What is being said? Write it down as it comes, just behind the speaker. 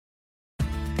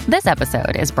This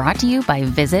episode is brought to you by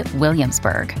Visit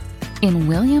Williamsburg. In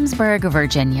Williamsburg,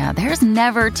 Virginia, there's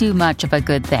never too much of a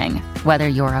good thing. Whether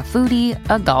you're a foodie,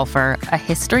 a golfer, a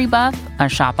history buff, a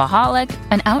shopaholic,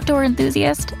 an outdoor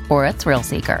enthusiast, or a thrill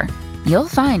seeker, you'll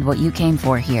find what you came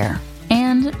for here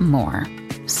and more.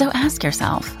 So ask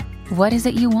yourself, what is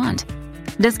it you want?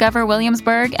 Discover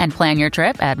Williamsburg and plan your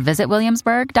trip at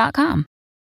visitwilliamsburg.com.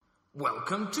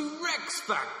 Welcome to Rex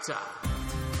Factor.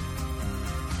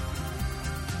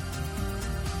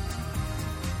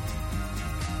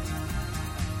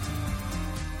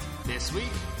 This week,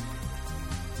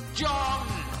 John.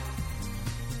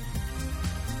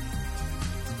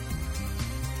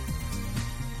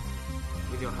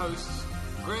 With your hosts,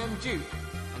 Graham Duke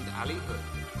and Ali Hood.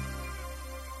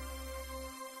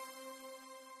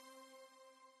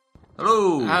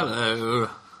 Hello! Hello.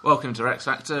 Welcome to Rex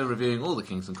Factor, reviewing all the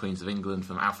kings and queens of England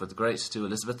from Alfred the Great to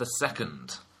Elizabeth II.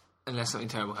 Unless something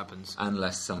terrible happens.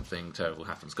 Unless something terrible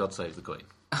happens. God save the Queen.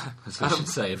 As we should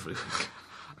say every week.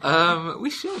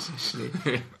 We should, actually.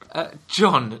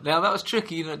 John. Now, that was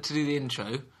tricky to do the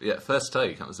intro. Yeah, first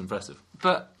take, that was impressive.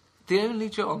 But the only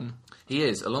John. He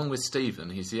is, along with Stephen,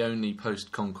 he's the only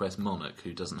post-conquest monarch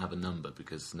who doesn't have a number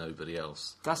because nobody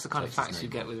else. That's the kind of takes his facts you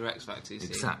name. get with Rex Factor, you see.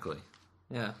 Exactly.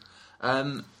 Yeah.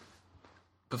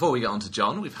 Before we get on to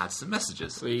John, we've had some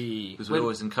messages. Because we When-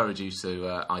 always encourage you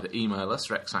to either email us,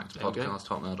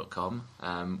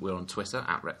 rexfactorpodcast@hotmail.com. We're on Twitter,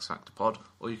 @rexfactorpod,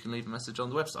 or you can leave a message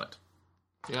on the website.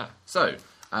 Yeah. So,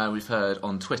 we've heard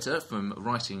on Twitter from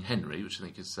Writing Henry, which I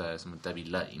think is someone, Debbie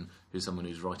Lane, who's someone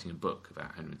who's writing a book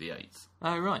about Henry VIII.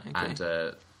 Oh, right, okay. And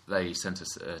they sent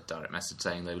us a direct message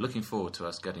saying they were looking forward to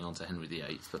us getting onto Henry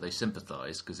VIII, but they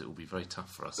sympathised because it will be very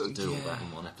tough for us to do all that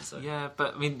in one episode. Yeah,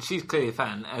 but, I mean, she's clearly a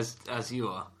fan, as you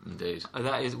are. Indeed.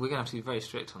 That is, we're going to have to be very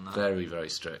strict on that. Very, very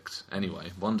strict.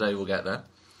 Anyway, one day we'll get there.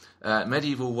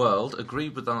 Medieval World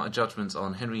agreed with our judgments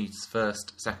on Henry's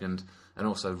first, second, and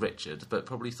also Richard, but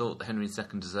probably thought that Henry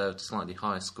II deserved a slightly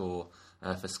higher score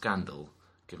for scandal,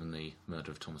 given the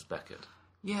murder of Thomas Becket.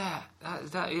 Yeah, I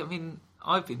mean,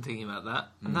 I've been thinking about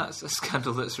that, and that's a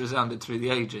scandal that's resounded through the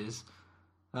ages.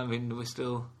 I mean,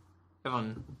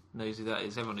 everyone knows who that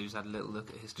is, everyone who's had a little look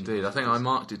at history. Indeed, I think I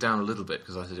marked it down a little bit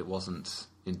because I said it wasn't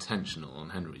intentional on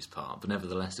Henry's part, but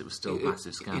nevertheless it was still a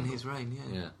massive scandal. In his reign,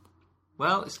 Yeah.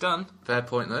 Well, it's done. Fair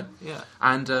point, though. Yeah.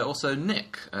 And also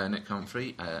Nick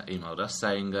Humphrey, emailed us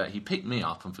saying he picked me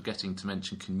up on forgetting to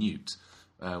mention Canute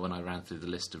when I ran through the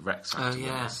list of Rex Factor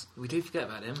winners. We do forget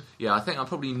about him. Yeah, I think I'm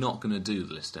probably not going to do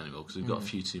the list anymore because we've got a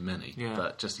few too many. Yeah.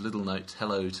 But just a little note,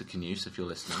 hello to Canute if you're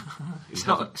listening. It's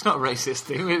not a racist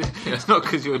thing. It's not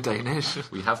because you're Danish.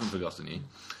 We haven't forgotten you.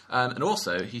 And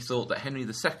also, he thought that Henry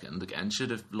II, again,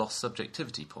 should have lost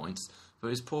subjectivity points for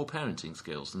his poor parenting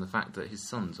skills and the fact that his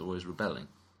sons are always rebelling.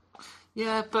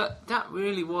 Yeah, but that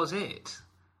really was it.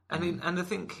 And I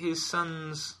think his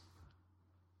sons.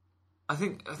 I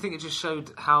think it just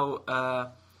showed how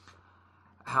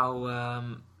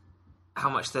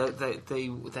much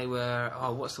they were.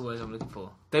 Oh, what's the word I'm looking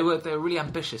for? They were really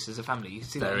ambitious as a family. You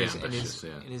see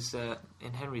that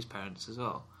in Henry's parents as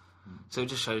well. So it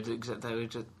just showed that they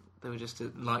were just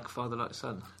like father, like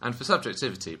son. And for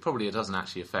subjectivity, probably it doesn't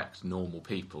actually affect normal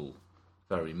people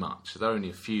very much. There are only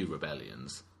a few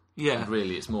rebellions. Yeah. And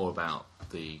really, it's more about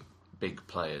the big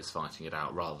players fighting it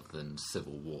out rather than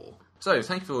civil war. So,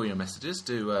 thank you for all your messages.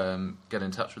 Do get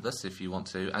in touch with us if you want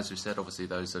to. As we said, obviously,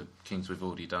 those are kings we've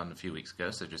already done a few weeks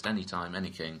ago, so just any time, any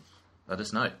king, let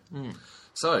us know.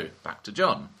 So, back to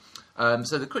John.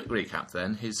 So, the quick recap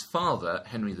then. His father,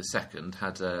 Henry II,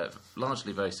 had a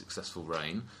largely very successful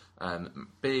reign.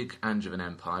 Big Angevin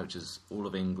Empire, which is all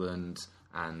of England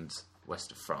and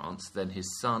west of France. Then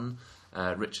his son,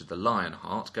 Richard the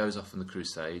Lionheart, goes off in the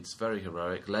Crusades. Very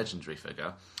heroic, legendary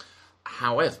figure.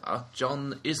 However,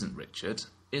 John isn't Richard,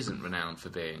 isn't renowned for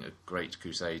being a great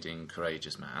crusading,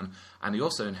 courageous man, and he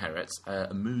also inherits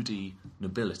a moody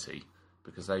nobility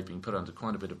because they've been put under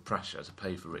quite a bit of pressure to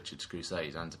pay for Richard's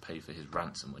crusade and to pay for his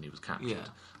ransom when he was captured. Yeah.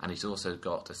 And he's also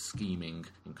got a scheming,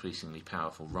 increasingly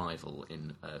powerful rival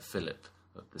in Philip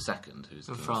II, who's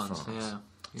the king of France. Yeah.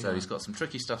 So he's got some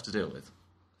tricky stuff to deal with.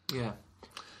 Yeah.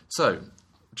 So,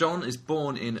 John is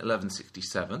born in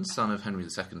 1167, son of Henry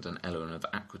II and Eleanor of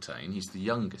Aquitaine. He's the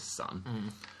youngest son.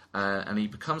 And he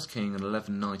becomes king in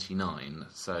 1199,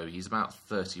 so he's about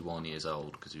 31 years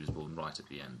old because he was born right at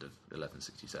the end of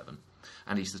 1167.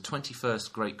 And he's the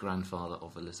 21st great-grandfather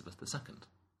of Elizabeth II.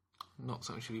 Not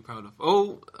something to be proud of.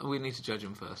 Oh, we need to judge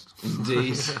him first.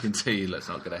 Indeed, indeed. Let's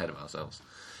not get ahead of ourselves.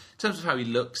 In terms of how he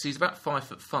looks, he's about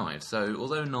 5'5", so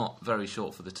although not very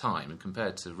short for the time, and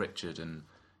compared to Richard and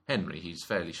Henry, he's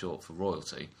fairly short for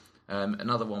royalty.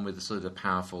 Another one with a sort of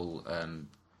powerful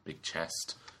big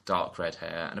chest, dark red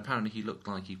hair, and apparently he looked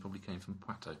like he probably came from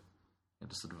Poitou. He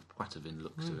had a sort of a Poitevin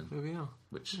look to him. There we are.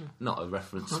 Which, not a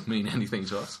reference mean anything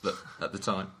to us, but at the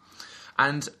time.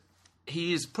 And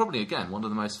he is probably, again, one of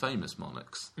the most famous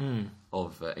monarchs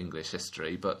of English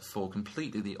history, but for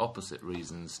completely the opposite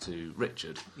reasons to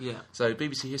Richard. Yeah. So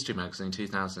BBC History Magazine in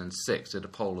 2006 did a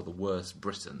poll of the worst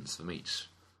Britons from each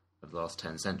of the last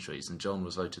 10 centuries, and John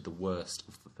was voted the worst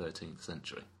of the 13th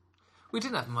century. We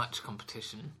didn't have much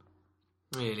competition,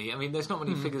 really. I mean, there's not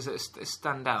many figures that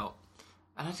stand out.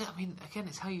 And I mean, again,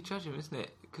 it's how you judge him, isn't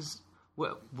it? Because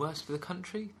worst for the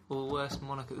country or worst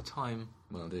monarch at the time?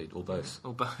 Well, indeed, or both.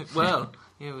 Or both. Well,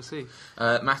 yeah, we'll see.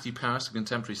 Matthew Paris, a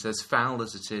contemporary, says, "Foul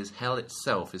as it is, hell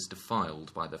itself is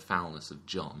defiled by the foulness of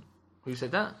John." Who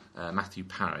said that? Matthew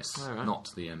Paris, right. not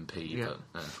the MP. Yeah.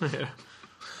 But,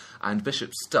 And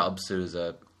Bishop Stubbs, who is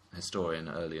a historian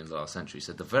early in the last century,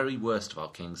 said, "The very worst of our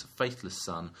kings, a faithless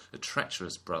son, a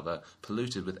treacherous brother,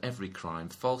 polluted with every crime,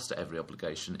 false to every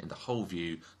obligation, in the whole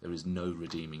view there is no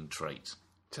redeeming trait."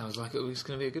 Sounds like it was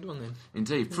going to be a good one then.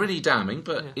 Indeed, pretty damning,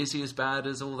 but is he as bad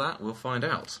as all that? We'll find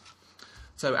out.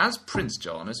 So as Prince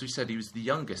John, as we said, he was the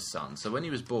youngest son, so when he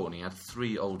was born he had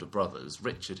 3 older brothers,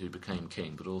 Richard, who became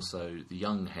king, but also the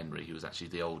young Henry, who was actually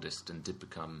the oldest and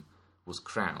was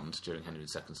crowned during Henry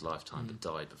II's lifetime, but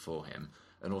died before him,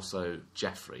 and also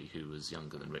Geoffrey, who was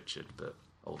younger than Richard, but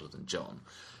older than John.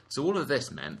 So all of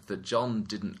this meant that John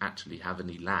didn't actually have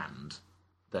any land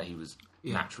that he was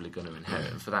naturally going to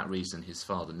inherit, and for that reason his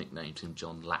father nicknamed him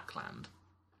John Lackland.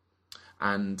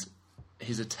 And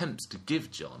his attempts to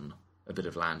give John a bit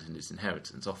of land in his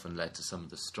inheritance often led to some of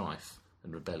the strife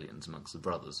and rebellions amongst the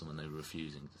brothers when they were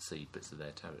refusing to cede bits of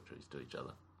their territories to each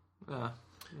other.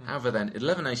 However, then, in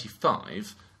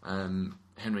 1185,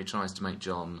 Henry tries to make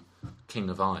John King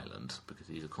of Ireland, because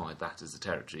he's acquired that as a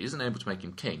territory. He isn't able to make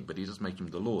him king, but he does make him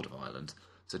the Lord of Ireland.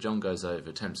 So John goes over,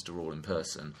 attempts to rule in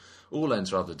person. All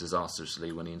ends rather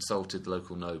disastrously when he insulted the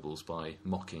local nobles by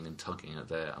mocking and tugging at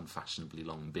their unfashionably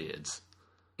long beards.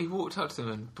 He walked up to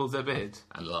them and pulled their beards?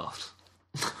 And laughed.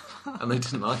 And they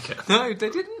didn't like it. No, they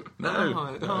didn't?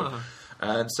 No.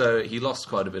 And so he lost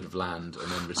quite a bit of land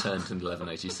and then returned in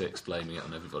 1186, blaming it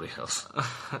on everybody else.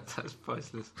 That's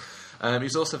priceless.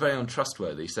 He's also very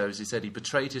untrustworthy. So, as he said, he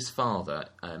betrayed his father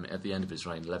at the end of his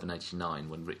reign, 1189,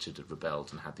 when Richard had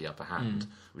rebelled and had the upper hand,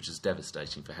 which was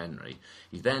devastating for Henry.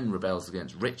 He then rebels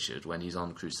against Richard when he's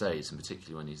on crusades, and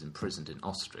particularly when he's imprisoned in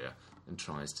Austria, and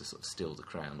tries to sort of steal the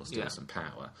crown or steal some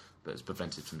power, but is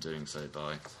prevented from doing so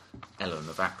by Eleanor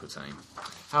of Aquitaine.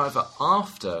 However,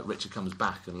 after Richard comes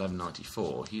back in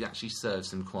 1194, he actually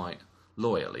serves him quite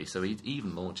loyally, so he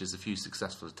even launches a few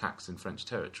successful attacks in French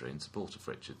territory in support of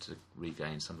Richard to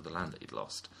regain some of the land that he'd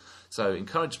lost. So,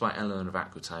 encouraged by Eleanor of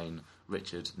Aquitaine,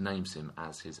 Richard names him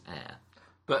as his heir.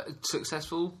 But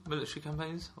successful military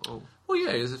campaigns? Or? Well,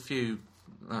 yeah, there's a few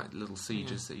little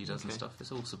sieges that he does and stuff.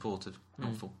 It's all supportive,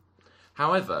 helpful.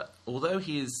 However, although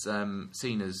he is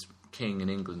seen as king in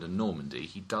England and Normandy,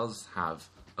 he does have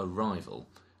a rival,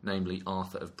 namely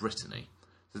Arthur of Brittany.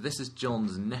 So this is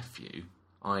John's nephew,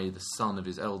 i.e. the son of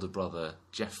his elder brother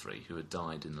Geoffrey, who had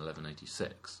died in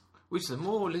 1186. Which is a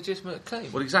more legitimate claim.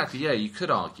 Well, exactly, yeah. You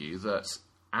could argue that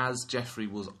as Geoffrey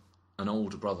was an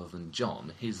older brother than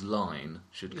John, his line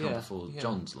should come before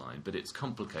John's line, but it's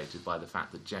complicated by the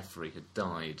fact that Geoffrey had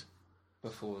died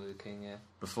before the king,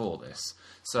 before this.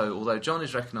 So, although John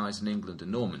is recognised in England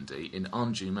and Normandy, in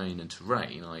Anjou, Maine and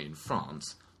Touraine, i.e. in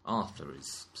France, Arthur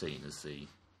is seen as the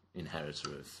inheritor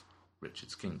of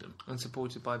Richard's kingdom. And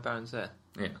supported by barons there.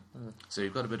 Yeah. So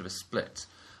you've got a bit of a split.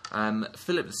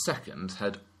 Philip II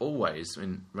had always,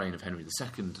 in reign of Henry II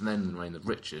and then in the reign of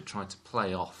Richard, tried to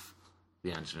play off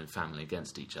the Angevin family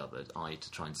against each other, i.e. to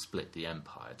try and split the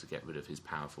empire to get rid of his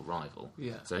powerful rival.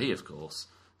 Yeah. So he, of course,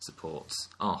 supports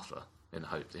Arthur in the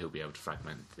hope that he'll be able to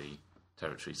fragment the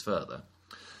territories further.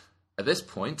 At this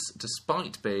point,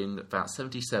 despite being about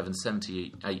 77,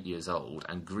 78 years old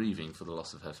and grieving for the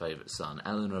loss of her favourite son,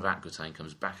 Eleanor of Aquitaine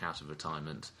comes back out of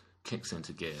retirement, kicks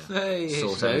into gear,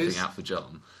 sort everything out for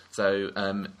John. So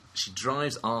she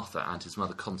drives Arthur and his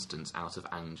mother Constance out of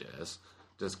Angers,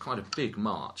 does quite a big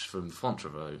march from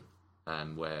Fontevraud,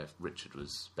 where Richard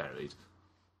was buried,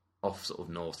 off sort of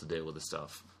north to deal with the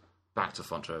stuff, back to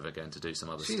Fontevraud again to do some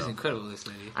other stuff. She's incredible, this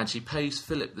lady. And she pays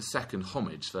Philip II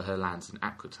homage for her lands in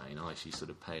Aquitaine, i.e. she's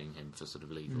sort of paying him for sort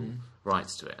of legal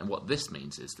rights to it. And what this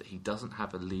means is that he doesn't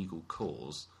have a legal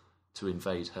cause to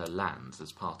invade her lands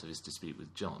as part of his dispute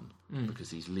with John, because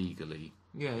he's legally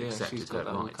accepted her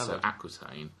rights. So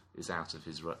Aquitaine is out of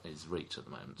his reach at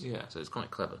the moment. Yeah. So it's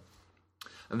quite clever.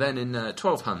 And then in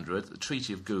 1200, the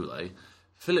Treaty of Goulet,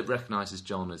 Philip recognises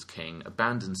John as king,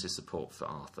 abandons his support for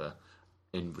Arthur,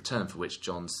 in return for which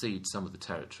John cedes some of the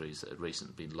territories that had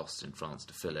recently been lost in France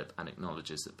to Philip, and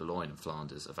acknowledges that Boulogne and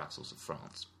Flanders are vassals of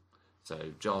France. So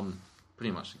John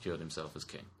pretty much secured himself as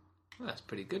king. Well, that's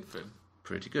pretty good for him.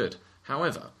 Pretty good.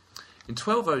 However, in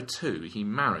 1202 he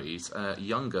marries a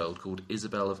young girl called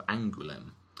Isabel of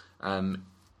Angoulême.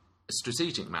 A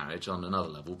strategic marriage on another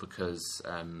level, because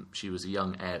she was a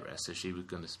young heiress, so she was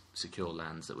going to secure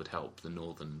lands that would help the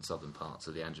northern and southern parts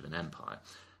of the Angevin Empire.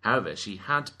 However, she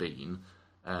had been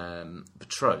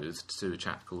betrothed to a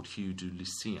chap called Hugh de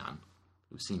Lusignan,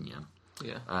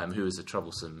 who was a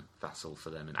troublesome vassal for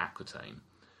them in Aquitaine.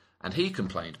 And he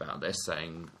complained about this,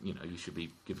 saying, you should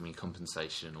be giving me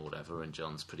compensation or whatever, and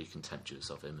John's pretty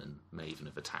contemptuous of him and may even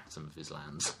have attacked some of his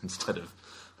lands instead of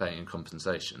paying him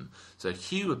compensation. So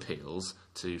Hugh appeals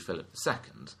to Philip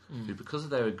II, who, because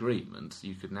of their agreement,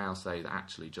 you could now say that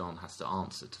actually John has to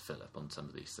answer to Philip on some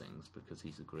of these things, because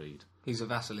he's agreed. He's a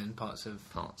vassal in parts of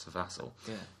vassal.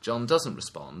 Yeah. John doesn't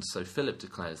respond, so Philip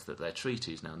declares that their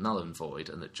treaty is now null and void,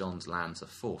 and that John's lands are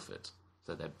forfeit,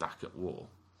 so they're back at war.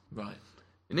 Right.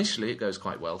 Initially, it goes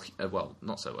quite well.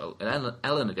 Not so well.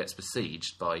 Eleanor gets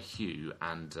besieged by Hugh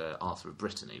and Arthur of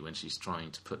Brittany when she's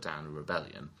trying to put down a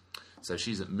rebellion. So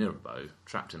she's at Mirabeau,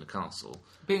 trapped in a castle.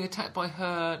 Being attacked by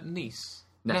her niece?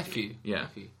 Nephew. Yeah.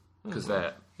 Because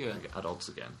they're at odds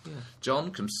again. Yeah.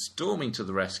 John comes storming to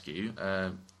the rescue,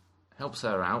 helps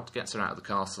her out, gets her out of the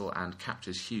castle, and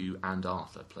captures Hugh and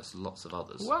Arthur, plus lots of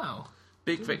others. Wow.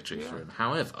 Big victory for him.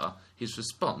 However, his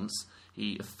response...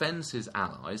 He offends his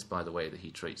allies by the way that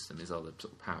he treats them, his other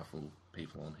sort of powerful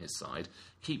people on his side,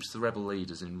 keeps the rebel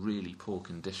leaders in really poor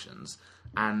conditions,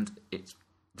 and it's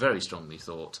very strongly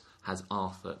thought, has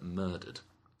Arthur murdered.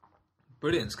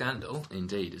 Brilliant scandal.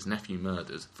 Indeed, his nephew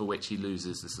murdered, for which he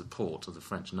loses the support of the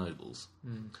French nobles.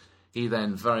 He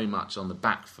then, very much on the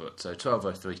back foot, so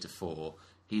 1203 to 4,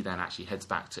 he then actually heads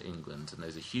back to England, and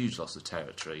there's a huge loss of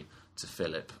territory to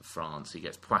Philip of France. He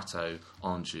gets Poitou,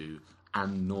 Anjou,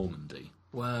 and Normandy.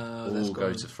 Wow, all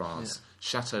go to France. Yeah.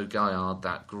 Chateau Gaillard,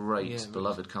 that great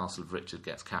beloved castle of Richard,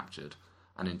 gets captured.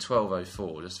 And in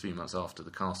 1204, just a few months after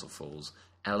the castle falls,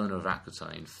 Eleanor of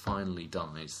Aquitaine finally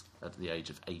dies at the age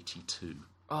of 82.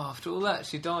 Oh, after all that,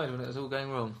 she died when it was all going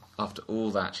wrong. After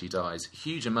all that, she dies.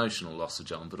 Huge emotional loss of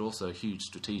John, but also a huge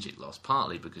strategic loss,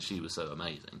 partly because she was so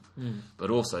amazing, but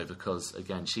also because,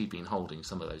 again, she'd been holding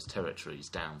some of those territories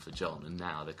down for John, and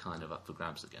now they're kind of up for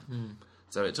grabs again.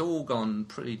 So it's all gone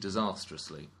pretty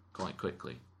disastrously, quite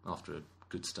quickly, after a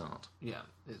good start. Yeah,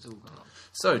 it's all gone on.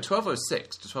 So,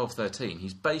 1206 to 1213,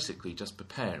 he's basically just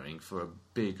preparing for a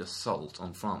big assault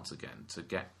on France again, to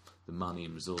get the money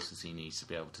and resources he needs to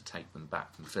be able to take them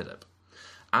back from Philip.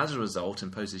 As a result,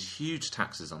 imposes huge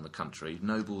taxes on the country,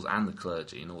 nobles and the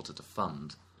clergy, in order to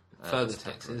fund further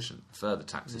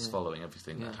taxes following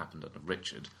everything that happened under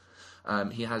Richard.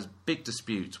 He has big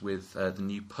disputes with the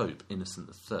new Pope, Innocent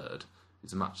III.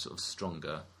 He's a much sort of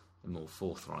stronger and more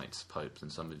forthright Pope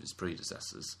than some of his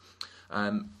predecessors.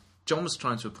 John was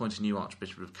trying to appoint a new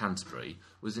Archbishop of Canterbury,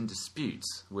 was in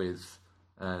disputes with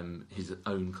his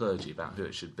own clergy about who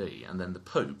it should be, and then the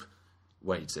Pope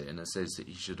wades in and says that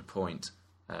he should appoint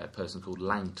a person called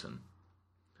Langton.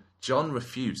 John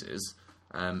refuses,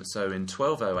 so in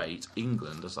 1208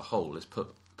 England as a whole is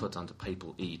put under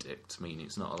papal edict, meaning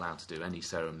it's not allowed to do any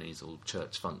ceremonies or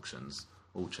church functions.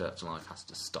 All church life has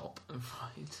to stop.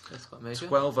 Right, that's quite major.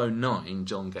 1209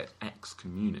 John gets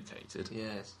excommunicated.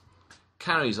 Yes.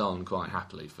 Carries on quite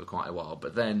happily for quite a while,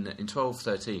 but then in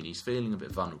 1213 he's feeling a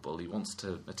bit vulnerable. He wants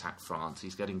to attack France.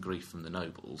 He's getting grief from the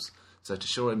nobles. So to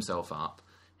shore himself up,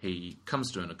 he comes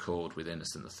to an accord with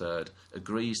Innocent III,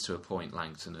 agrees to appoint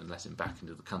Langton and let him back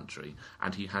into the country,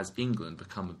 and he has England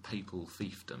become a papal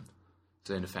fiefdom.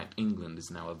 So in effect, England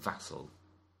is now a vassal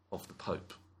of the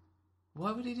Pope.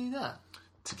 Why would he do that?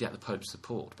 To get the Pope's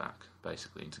support back,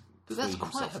 basically. But that's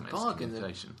quite a bargain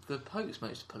the Pope's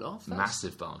managed to pull off. That's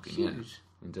massive bargain, huge.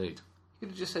 Yeah. Indeed. You could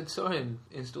have just said, sorry, and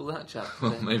install that chap.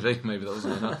 Well, maybe that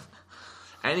wasn't enough.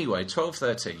 Anyway,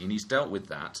 1213, he's dealt with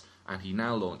that, and he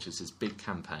now launches his big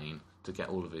campaign to get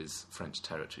all of his French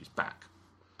territories back.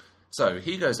 So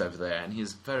he goes over there, and he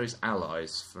has various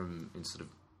allies in sort of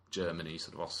Germany,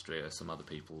 sort of Austria, some other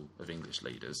people of English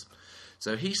leaders.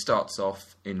 So he starts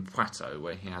off in Poitou,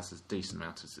 where he has a decent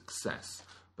amount of success.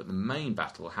 But the main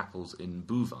battle happens in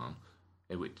Bouvin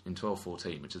in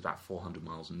 1214, which is about 400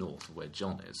 miles north of where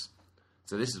John is.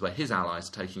 So this is where his allies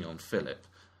are taking on Philip.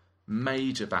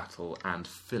 Major battle, and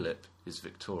Philip is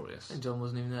victorious. And John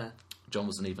wasn't even there? John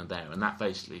wasn't even there, and that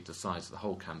basically decides the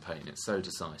whole campaign. It's so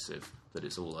decisive that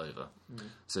it's all over.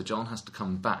 So John has to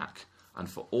come back and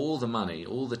for all the money,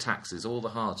 all the taxes, all the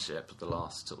hardship of the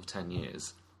last sort of 10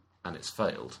 years, and it's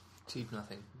failed. Achieved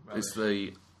nothing. Rubbish. It's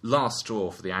the last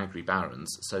straw for the angry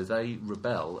barons, so they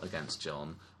rebel against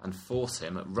John and force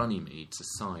him at Runnymede to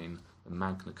sign the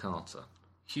Magna Carta.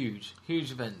 Huge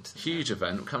event. Huge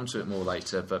event. We'll come to it more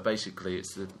later, but basically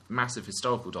it's a massive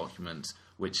historical document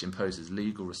which imposes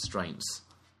legal restraints,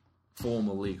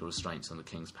 formal legal restraints on the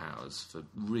king's powers for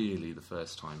really the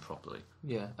first time properly.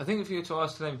 Yeah, I think if you were to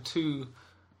ask them two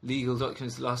legal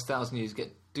documents the last 1,000 years,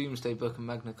 get Doomsday Book and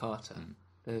Magna Carta.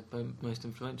 They're most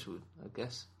influential, I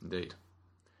guess. Indeed.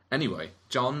 Anyway,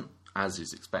 John, as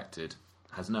is expected,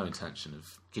 has no intention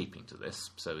of keeping to this,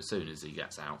 so as soon as he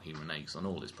gets out, he reneges on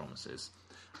all his promises.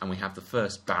 And we have the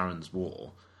First Barons'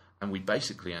 War, and we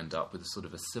basically end up with a sort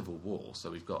of a civil war.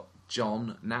 So we've got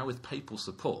John, now with papal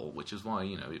support, which is why,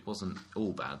 it wasn't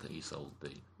all bad that he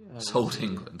sold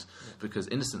England, because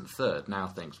Innocent III now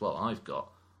thinks, well, I've got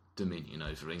dominion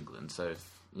over England, so if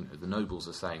the nobles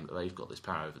are saying that they've got this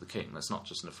power over the king, that's not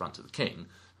just an affront to the king,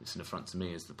 it's an affront to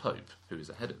me as the Pope, who is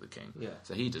the head of the king. Yeah.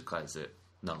 So he declares it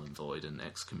null and void and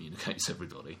excommunicates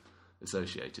everybody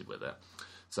associated with it.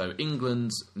 So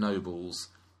England's nobles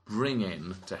bring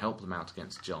in, to help them out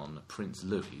against John, Prince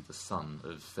Louis, the son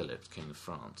of Philip, King of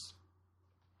France.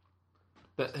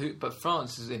 But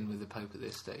France is in with the Pope at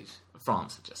this stage.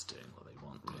 France are just doing what they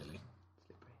want, really.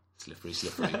 Slippery.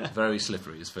 Very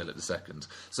slippery is Philip II.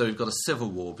 So we've got a civil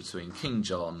war between King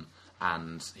John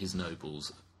and his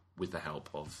nobles with the help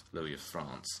of Louis of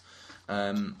France.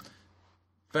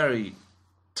 Very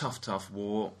tough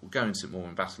war. We'll go into it more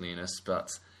in Battlinus, but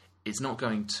it's not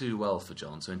going too well for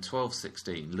John. So in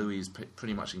 1216, Louis is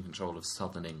pretty much in control of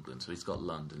southern England. So he's got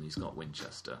London, he's got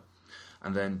Winchester.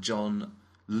 And then John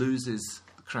loses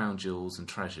the crown jewels and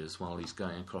treasures while he's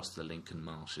going across the Lincoln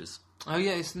marshes. Oh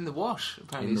yeah, it's in the Wash,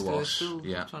 apparently. In the Wash, still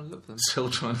yeah. Trying to look for them. Still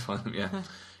trying to find them, yeah.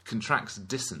 Contracts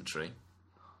dysentery.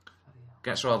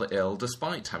 Gets rather ill.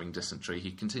 Despite having dysentery, he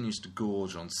continues to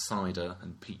gorge on cider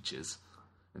and peaches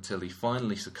until he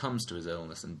finally succumbs to his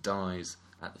illness and dies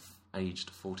at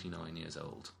aged 49 years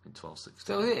old in 1216.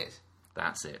 Still it?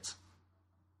 That's it.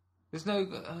 There's no...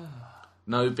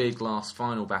 No big last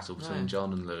final battle between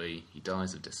John and Louis. He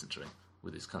dies of dysentery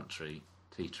with his country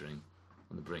teetering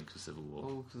on the brink of civil war.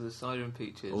 All for the cider and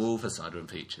peaches. All for cider and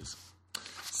peaches.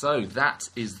 So that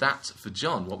is that for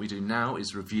John. What we do now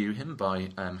is review him by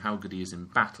how good he is in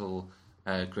battle,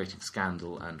 creating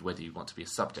scandal, and whether you want to be a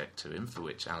subject to him, for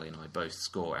which Ali and I both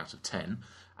score out of 10.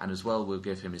 And as well, we'll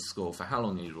give him his score for how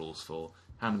long he rules for,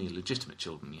 how many legitimate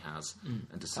children he has,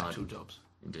 and decide actual jobs.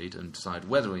 Indeed, and decide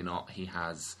whether or not he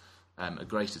has a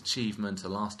great achievement, a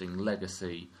lasting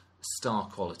legacy, star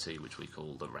quality, which we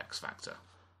call the Rex Factor.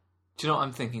 Do you know what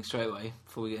I'm thinking straight away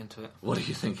before we get into it? What are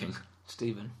you thinking?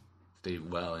 Stephen,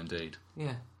 well, indeed.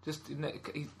 Yeah, just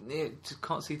he just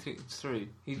can't see through.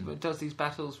 He does these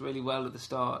battles really well at the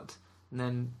start, and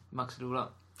then mucks it all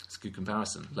up. It's a good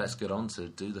comparison. Let's get on to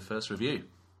do the first review.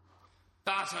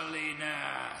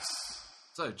 Battliness.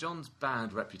 So, John's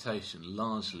bad reputation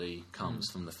largely comes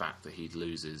from the fact that he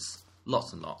loses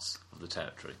lots and lots of the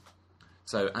territory.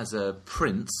 So, as a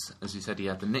prince, as you said, he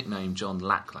had the nickname John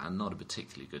Lackland, not a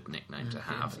particularly good nickname to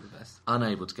have,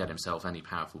 unable to get himself any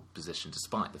powerful position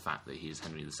despite the fact that he is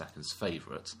Henry II's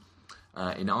favourite.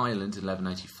 In Ireland in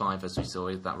 1185, as we saw,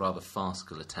 he had that rather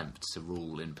farcical attempt to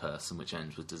rule in person, which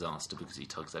ends with disaster because he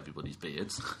tugs everybody's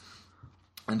beards.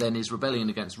 And then his rebellion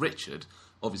against Richard,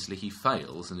 obviously he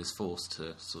fails and is forced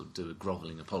to sort of do a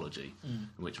grovelling apology, in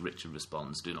which Richard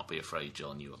responds, "Do not be afraid,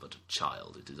 John, you are but a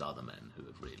child. It is other men who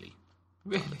have really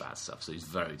done the bad stuff." So he's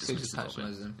very dismissive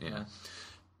of him. Yeah.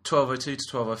 1202 to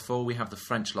 1204, we have the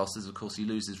French losses. Of course, he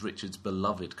loses Richard's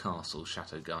beloved castle,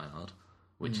 Chateau Gaillard,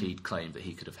 which he'd claimed that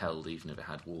he could have held even if it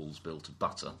had walls built of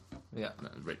butter. Yeah.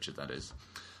 Richard, that is.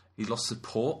 He lost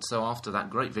support, so after that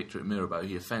great victory at Mirabeau,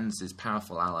 he offends his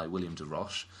powerful ally, William de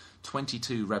Roche.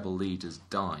 22 rebel leaders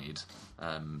died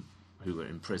who were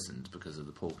imprisoned because of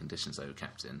the poor conditions they were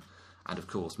kept in. And, of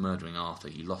course, murdering Arthur,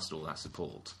 he lost all that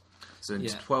support. So in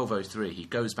 1203, he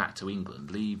goes back to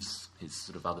England, leaves his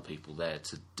sort of other people there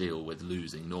to deal with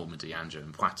losing Normandy, Anjou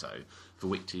and Poitou, for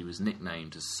which he was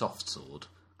nicknamed as Soft Sword,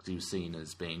 because he was seen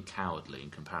as being cowardly in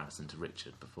comparison to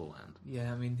Richard beforehand.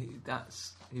 Yeah, I mean,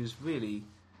 he was really...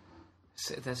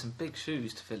 There's some big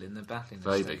shoes to fill in the battle.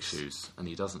 Very big shoes, and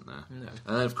he doesn't there. No.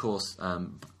 And then, of course,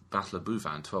 Battle of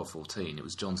Bouvin, 1214, it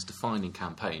was John's defining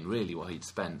campaign, really what he'd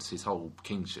spent his whole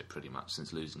kingship pretty much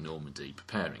since losing Normandy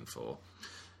preparing for.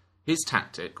 His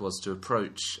tactic was to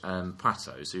approach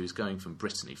Poitou, so he was going from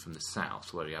Brittany, from the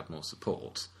south, where he had more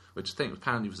support, which I think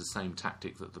apparently was the same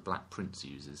ttic that the Black Prince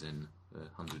uses in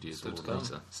 100 Years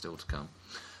later. Still to come.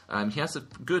 He has a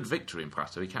good victory in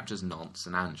Poitou. He captures Nantes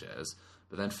and Angers,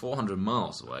 but then 400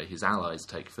 miles away, his allies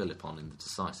take Philip on in the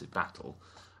decisive battle.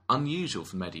 Unusual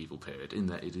for the medieval period, in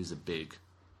that it is a big,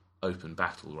 open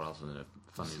battle rather than a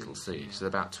funny little siege. Yeah. So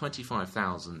about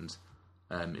 25,000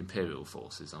 imperial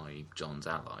forces, i.e. John's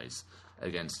allies,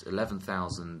 against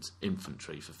 11,000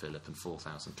 infantry for Philip and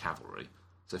 4,000 cavalry.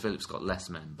 So Philip's got less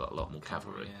men, but a lot more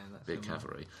cavalry. Big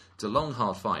cavalry. It's a long,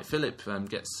 hard fight. Philip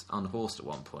gets unhorsed at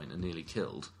one point and nearly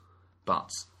killed, but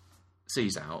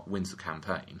sees out, wins the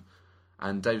campaign.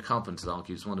 And David Carpenter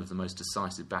argues one of the most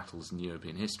decisive battles in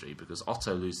European history, because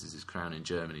Otto loses his crown in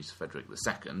Germany to Frederick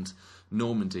II.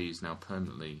 Normandy is now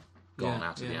permanently gone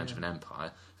out of the Angevin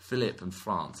Empire. Philip and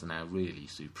France are now really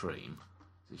supreme.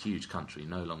 It's a huge country,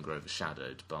 no longer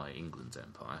overshadowed by England's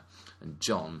empire. And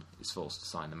John is forced to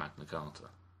sign the Magna Carta.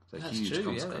 So that's huge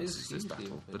consequences to this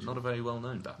battle, but not a very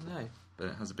well-known battle. No. But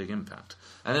it has a big impact.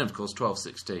 And then, of course,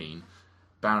 1216,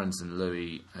 Barons and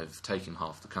Louis have taken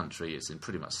half the country. It's in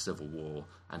pretty much civil war,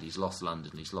 and he's lost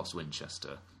London, he's lost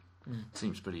Winchester.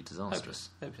 Seems pretty disastrous.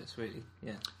 Hopeless, really,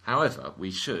 yeah. However,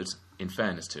 we should, in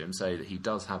fairness to him, say that he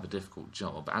does have a difficult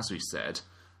job. As we said,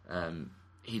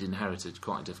 he'd inherited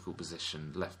quite a difficult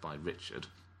position left by Richard.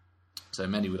 So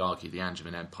many would argue the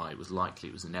Angevin Empire was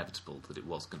inevitable that it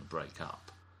was going to break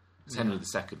up. Henry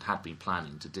II had been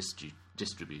planning to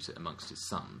distribute it amongst his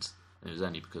sons, and it was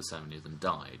only because so many of them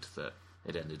died that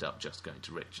it ended up just going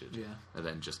to Richard, and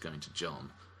then just going to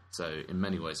John. So in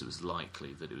many ways it was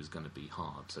likely that it was going to be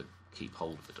hard to keep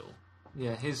hold of it all.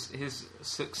 Yeah, his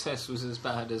success was as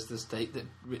bad as the state that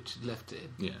Richard left it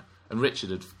in. Yeah, and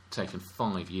Richard had taken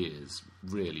 5 years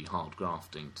really hard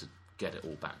grafting to get it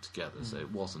all back together, so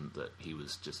it wasn't that he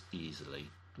was just easily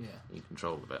in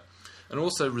control of it. And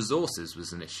also resources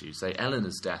was an issue. Say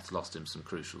Eleanor's death lost him some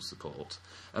crucial support,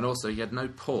 and also he had no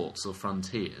ports or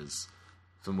frontiers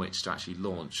from which to actually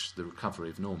launch the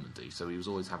recovery of Normandy, so he was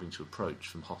always having to approach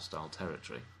from hostile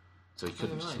territory. So he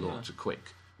couldn't just launch a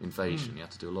quick invasion. He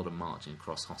had to do a lot of marching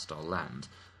across hostile land.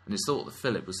 And it's thought that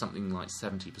Philip was something like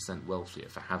 70% wealthier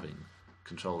for having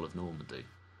control of Normandy.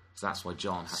 So that's why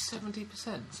John has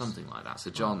 70%? Something like that. So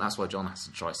that's why John has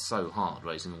to try so hard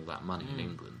raising all that money in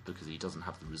England, because he doesn't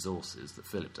have the resources that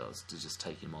Philip does to just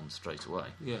take him on straight away.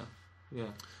 Yeah.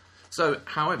 So,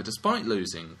 however, despite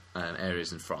losing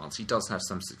areas in France, he does have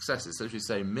some successes. So, as we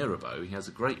say, Mirabeau, he has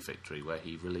a great victory where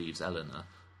he relieves Eleanor,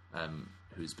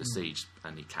 who's besieged,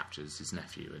 and he captures his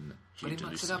nephew and Hugh de Lusignan. But he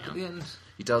mucks it up at the end.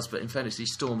 He does, but in fairness, he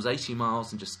storms 80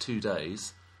 miles in just 2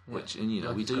 days, which, and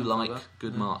we do like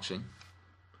good marching.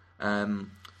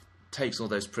 Takes all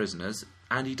those prisoners,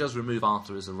 and he does remove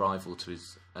Arthur as a rival to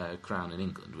his crown in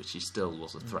England, which he still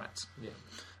was a threat.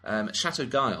 Chateau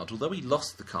Gaillard, although he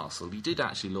lost the castle, he did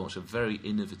actually launch a very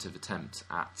innovative attempt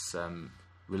at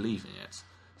relieving it.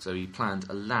 So he planned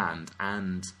a land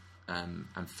and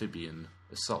amphibian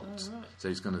assault. So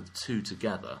he's going to two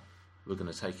together. We're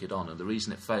going to take it on, and the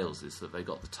reason it fails is that they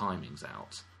got the timings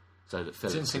out, so that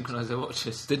Philip didn't synchronise their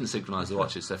watches. Didn't synchronise the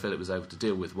watches, so Philip was able to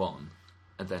deal with one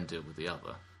and then deal with the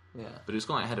other. Yeah, but it was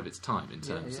quite ahead of its time in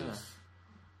terms of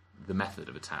the method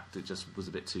of attack. It just was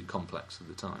a bit too complex for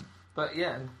the time. But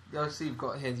and I see you've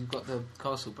got the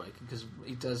castle breaking, because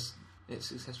he does it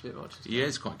successfully at Rochester. He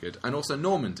is quite good. And also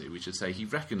Normandy, we should say, he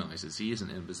recognises he isn't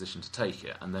in a position to take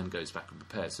it and then goes back and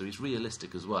prepares. So he's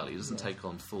realistic as well. He doesn't take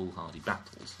on foolhardy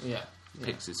battles. He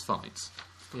picks his fights.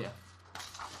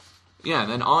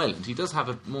 And then Ireland, he does have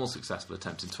a more successful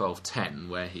attempt in 1210,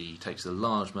 where he takes a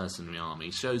large mercenary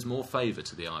army, shows more favour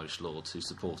to the Irish lords who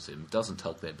support him, doesn't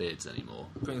tug their beards anymore.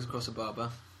 Brings across a barber.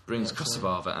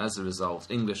 And as a result,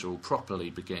 English rule properly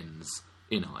begins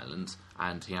in Ireland,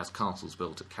 and he has castles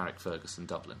built at Carrickfergus and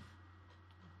Dublin.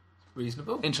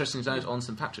 Reasonable. Interesting to note on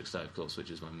St Patrick's Day, of course, which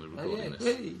is when we're recording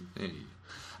this.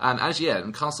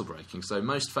 And castle breaking. So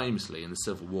most famously in the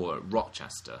Civil War at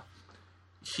Rochester,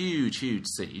 huge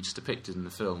siege depicted in the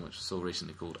film which I saw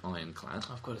recently called Ironclad.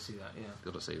 I've got to see that.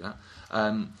 Got to see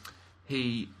that.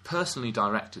 He personally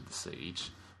directed the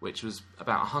siege, which was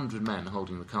about 100 men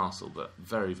holding the castle, but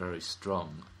very, very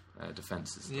strong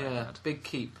defences. Big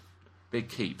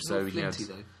keep. So he had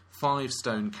 5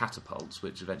 stone catapults,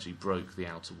 which eventually broke the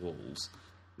outer walls.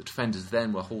 The defenders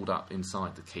then were hauled up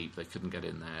inside the keep. They couldn't get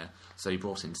in there, so he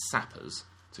brought in sappers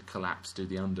to do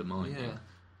the undermining.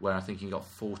 Where I think he got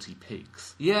 40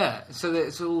 pigs.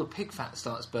 So all the pig fat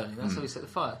starts burning. That's how he set the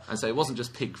fire. And so it wasn't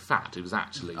just pig fat; it was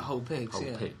actually whole pigs.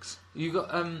 Pigs. You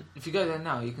got if you go there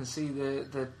now, you can see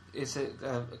it's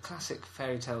a classic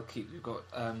fairy tale keep. You've got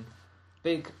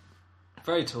big,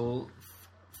 very tall,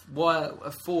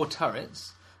 4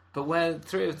 turrets, but where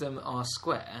 3 of them are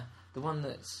square, the one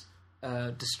that's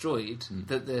destroyed,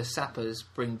 that the sappers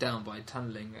bring down by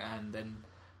tunnelling and then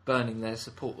burning their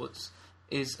supports,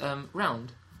 is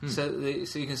round. So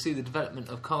you can see the development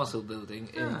of castle building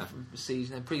in siege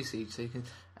and pre-siege. So you can,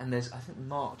 and there's, I think,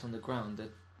 marked on the ground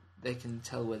that they can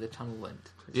tell where the tunnel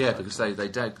went. Yeah, because they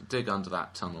dig under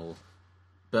that tunnel,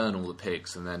 burn all the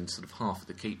pigs, and then sort of half of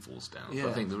the keep falls down. Yeah.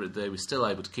 But I think they were still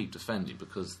able to keep defending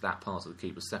because that part of the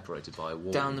keep was separated by a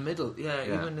wall. Down the middle, yeah.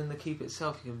 Even in the keep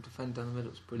itself, you can defend down the middle.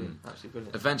 It's brilliant, absolutely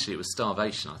brilliant. Eventually, it was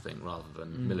starvation, I think, rather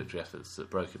than military efforts that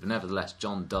broke it. But nevertheless,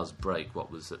 John does break what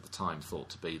was at the time thought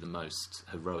to be the most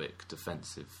heroic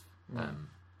defensive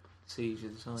siege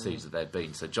that there'd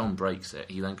been. So John breaks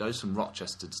it. He then goes from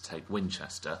Rochester to take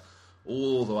Winchester,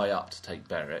 all the way up to take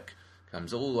Berwick.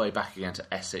 Comes all the way back again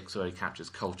to Essex, where he captures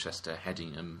Colchester,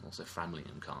 Headingham, also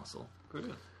Framlingham Castle.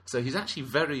 Brilliant. So he's actually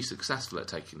very successful at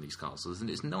taking these castles, and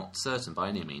it's not certain by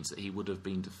any means that he would have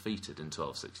been defeated in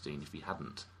 1216 if he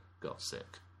hadn't got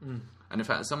sick. And in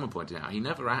fact, as someone pointed out, he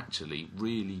never actually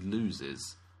really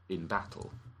loses in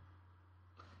battle.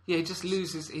 Yeah, he just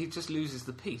loses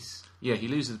the peace. Yeah, he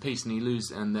loses the peace,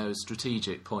 and there are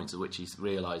strategic points at which he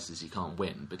realises he can't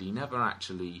win, but he never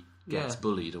actually gets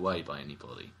bullied away by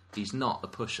anybody. He's not a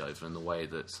pushover in the way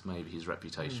that maybe his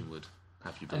reputation would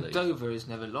have you believe. And Dover is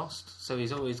never lost, so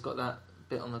he's always got that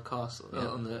bit on the castle,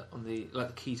 on the like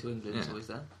the key to England is always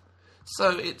there.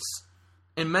 So it's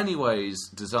in many ways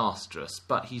disastrous,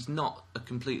 but he's not a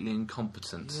completely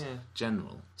incompetent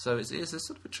general. So it's a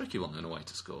sort of a tricky one in a way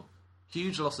to score.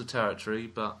 Huge loss of territory,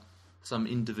 but some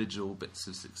individual bits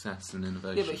of success and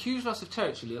innovation. Yeah, but huge loss of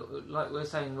territory, like we were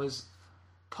saying, was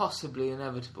possibly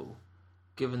inevitable,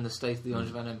 given the state of the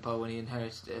Angevin Empire when he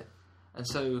inherited it. And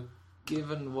so,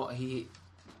 given what he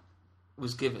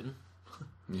was given,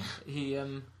 he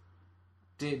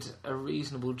did a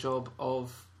reasonable job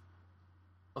of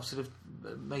sort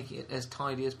of making it as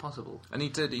tidy as possible. And he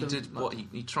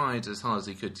tried as hard as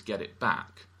he could to get it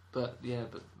back. But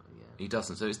he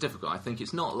doesn't, so it's difficult. I think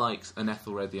it's not like an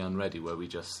Ethelred the Unready where we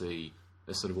just see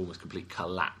a sort of almost complete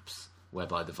collapse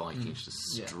whereby the Vikings just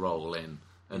stroll in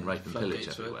and rape and pillage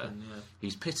everywhere.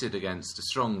 He's pitted against a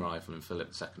strong rival in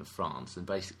Philip II of France, and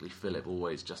basically Philip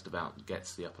always just about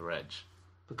gets the upper edge.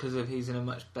 Because he's in a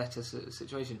much better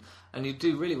situation. And you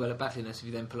do really well at battling us if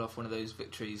you then pull off one of those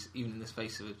victories, even in the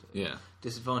face of a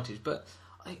disadvantage. But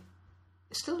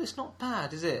it's not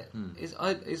bad, is it?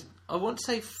 I want to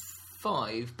say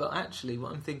 5, but actually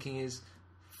what I'm thinking is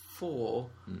 4,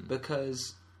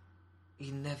 because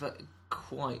he never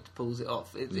quite pulls it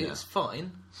off. It's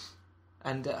fine,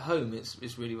 and at home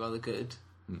it's really rather good.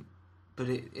 But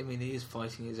he is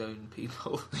fighting his own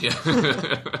people. Yeah.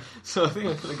 So I think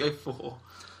I'm going to go 4.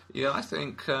 Yeah, I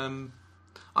think I'm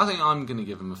going to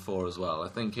give him a 4 as well. I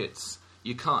think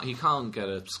he can't get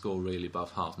a score really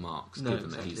above half marks, given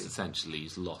that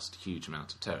he's lost a huge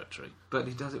amount of territory. But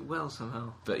he does it well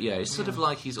somehow. But yeah, it's sort of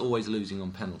like he's always losing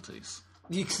on penalties.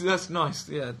 That's nice.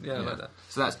 Yeah, I like that.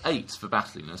 So that's 8 for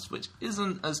battliness, which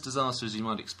isn't as disastrous as you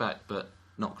might expect, but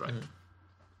not great.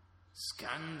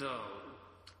 Scandal.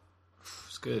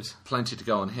 It's good. Plenty to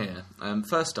go on here.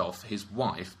 First off, his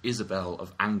wife, Isabel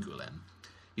of Angoulême.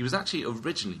 He was actually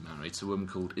originally married to a woman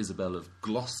called Isabel of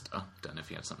Gloucester. Don't know if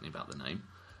he had something about the name.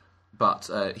 But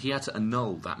he had to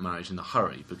annul that marriage in a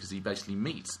hurry because he basically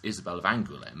meets Isabel of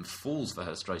Angoulême, falls for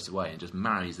her straight away, and just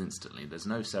marries instantly. There's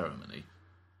no ceremony.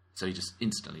 So he just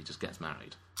instantly just gets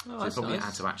married. So he probably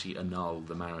had to actually annul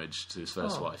the marriage to his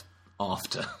first wife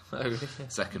after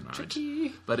second marriage.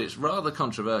 Tricky. But it's rather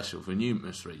controversial for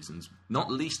numerous reasons, not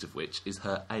least of which is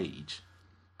her age.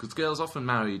 Because girls often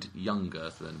married younger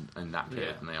than in that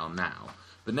period than they are now.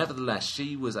 But nevertheless,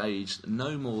 she was aged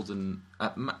no more than...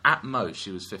 At most, she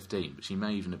was 15, but she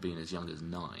may even have been as young as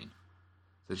 9.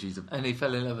 So and he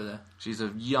fell in love with her? She's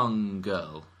a young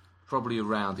girl, probably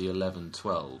around the 11,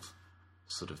 12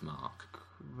 sort of mark.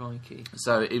 Crikey.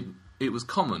 So it was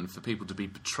common for people to be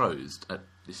betrothed at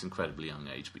this incredibly young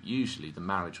age, but usually the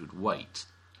marriage would wait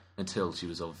until she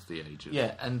was of the age of...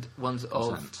 Yeah, and ones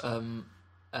consent. of...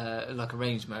 like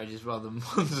arranged marriages rather than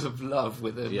ones of love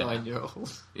with a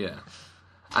 9-year-old. Yeah.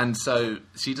 And so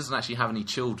she doesn't actually have any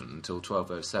children until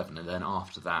 1207, and then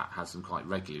after that has them quite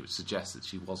regularly, which suggests that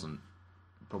she wasn't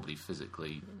probably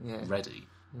physically ready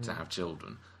to have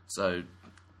children. So,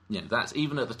 that's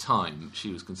even at the time she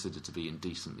was considered to be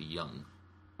indecently young.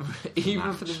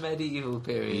 Even for the medieval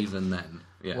period. Even then,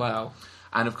 yeah. Wow.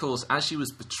 And of course, as she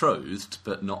was betrothed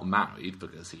but not married,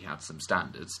 because he had some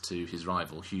standards, to his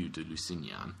rival Hugh de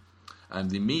Lusignan, and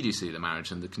the immediacy of the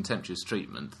marriage and the contemptuous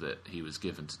treatment that he was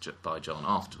given by John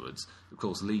afterwards, of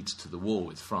course, leads to the war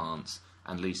with France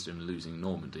and leads to him losing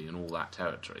Normandy and all that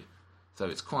territory. So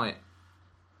it's quite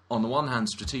on the one hand,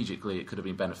 strategically, it could have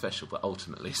been beneficial, but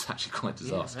ultimately, it's actually quite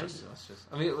disastrous. Yeah, very disastrous.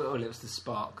 I mean, it was the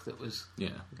spark that was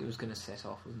it was going to set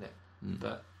off, wasn't it?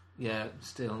 But yeah,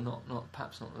 still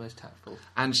perhaps not the most tactful.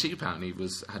 And she apparently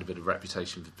had a bit of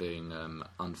reputation for being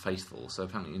unfaithful. So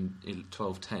apparently, in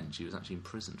 1210, she was actually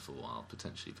imprisoned for a while,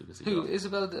 potentially because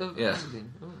Isabel of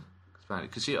Aberdeen?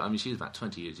 Because she was about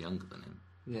 20 years younger than him.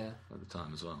 Yeah, at the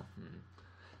time as well.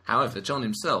 However, John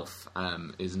himself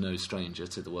is no stranger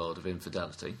to the world of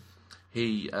infidelity.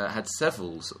 He had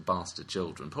several bastard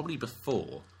children, probably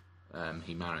before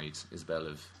he married Isabel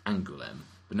of Angoulême,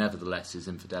 but nevertheless his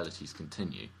infidelities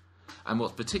continue. And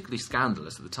what's particularly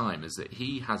scandalous at the time is that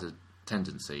he has a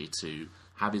tendency to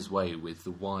have his way with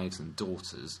the wives and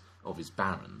daughters of his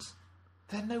barons.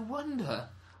 Then no wonder.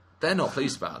 They're not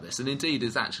pleased about this, and indeed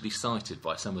is actually cited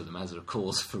by some of them as a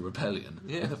cause for rebellion.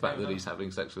 Yeah, the fact that he's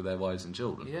having sex with their wives and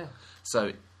children. Yeah.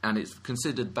 So, and it's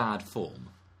considered bad form.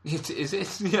 Is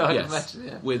it? Yeah, I'd imagine,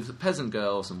 yeah. With peasant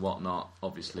girls and whatnot,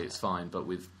 obviously it's fine, but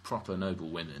with proper noble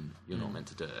women, you're not meant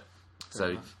to do it.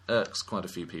 Fair enough. Irks quite a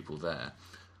few people there.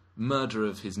 Murder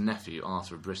of his nephew,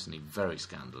 Arthur of Brittany, very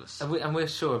scandalous. And we're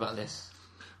sure about this?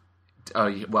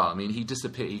 Well, I mean, he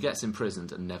disappears, he gets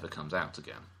imprisoned and never comes out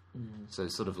again. So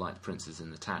it's sort of like the princes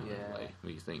in the town in a way,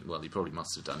 where you think, well, he probably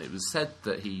must have done it. It was said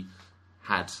that he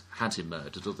had him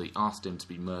murdered, or they asked him to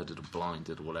be murdered or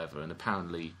blinded or whatever, and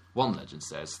apparently one legend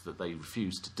says that they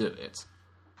refused to do it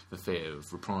for fear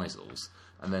of reprisals.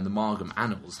 And then the Margam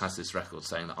Annals has this record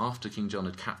saying that after King John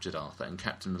had captured Arthur and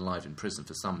kept him alive in prison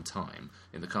for some time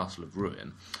in the castle of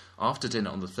Rouen, after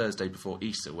dinner on the Thursday before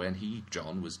Easter, when he,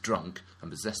 John, was drunk and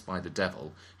possessed by the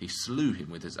devil, he slew him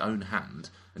with his own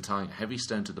hand, and tying a heavy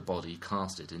stone to the body,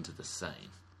 cast it into the Seine.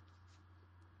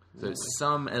 So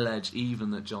some allege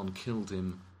even that John killed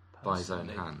him by his own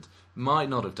hand. Might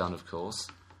not have done, of course.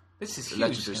 This is a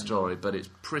legendary story, but it's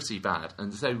pretty bad.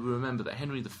 And so we remember that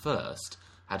Henry I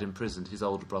had imprisoned his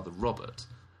older brother Robert,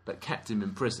 but kept him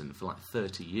in prison for like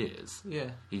 30 years. Yeah.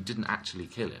 He didn't actually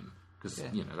kill him, because,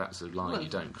 that's a line you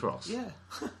don't cross. Yeah.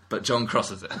 But John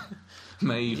crosses it.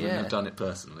 May even have done it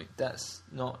personally. That's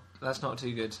not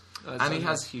too good. And he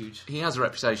has a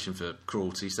reputation for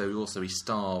cruelty, so he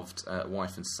starved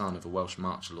wife and son of a Welsh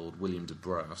marcher lord, William de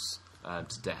Braose,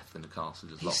 to death in the castle.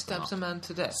 Just he stabs a man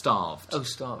to death? Starved. Oh,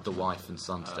 starved. The wife and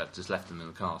son to death, just left them in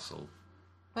the castle.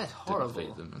 That's horrible. Didn't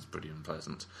feed them. That's pretty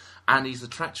unpleasant. And he's a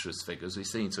treacherous figure, as we've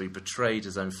seen. So he betrayed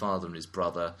his own father and his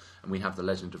brother. And we have the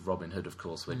legend of Robin Hood, of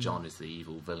course, where John is the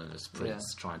evil, villainous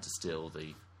prince trying to steal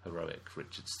the heroic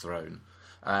Richard's throne.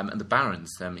 And the barons,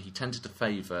 he tended to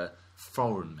favour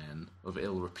foreign men of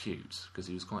ill repute, because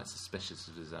he was quite suspicious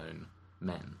of his own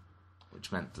men,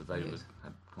 which meant that they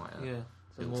had quite a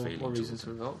ill feeling. More reason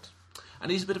to revolt.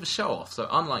 And he's a bit of a show-off. So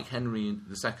unlike Henry II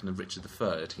and Richard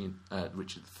I,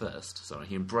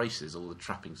 he embraces all the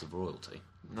trappings of royalty.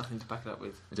 Nothing to back it up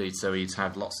with. Indeed, so he'd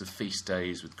had lots of feast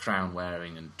days with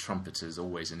crown-wearing and trumpeters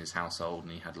always in his household,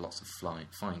 and he had lots of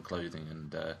fine clothing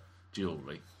and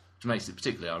jewellery, which makes it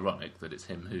particularly ironic that it's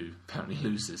him who apparently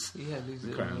loses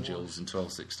the crown jewels in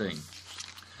 1216.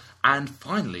 And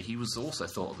finally, he was also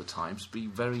thought at the time to be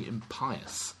very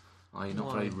impious.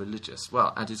 Not very religious.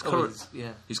 Well, at his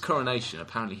coronation,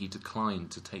 apparently he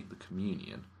declined to take the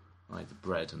communion, the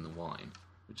bread and the wine,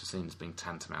 which is seen as being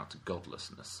tantamount to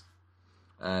godlessness.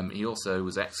 He also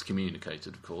was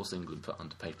excommunicated, of course, England put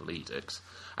under papal edicts,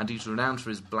 and he's renowned for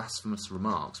his blasphemous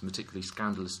remarks, and particularly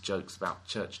scandalous jokes about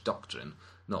church doctrine,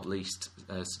 not least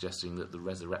suggesting that the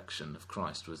resurrection of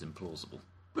Christ was implausible.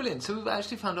 Brilliant. So we've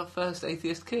actually found our first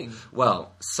atheist king.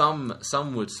 Well, some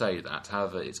would say that.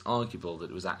 However, it's arguable that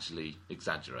it was actually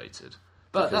exaggerated.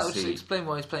 But that would explain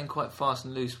why he's playing quite fast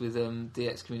and loose with the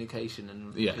excommunication,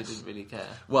 and he didn't really care.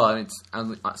 Well, I'd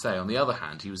say, on the other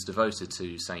hand, he was devoted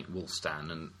to St.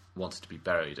 Wulstan and wanted to be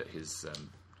buried at his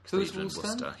cathedral in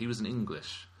Worcester. He was an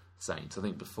English saint, I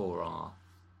think, before our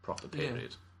proper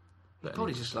period. But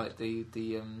probably just like the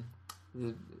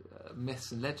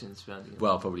myths and legends surrounding him.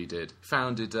 Well, probably did.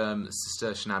 Founded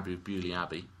Cistercian Abbey of Beaulieu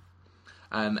Abbey.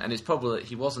 And it's probably that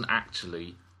he wasn't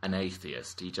actually an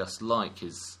atheist. He just, like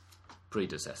his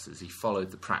predecessors, he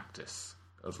followed the practice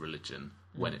of religion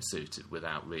when it suited,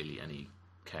 without really any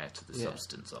care to the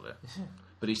substance of it.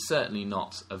 But he's certainly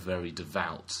not a very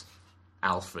devout,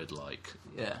 Alfred-like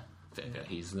figure.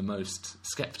 He's the most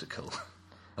sceptical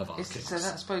of our kings. So I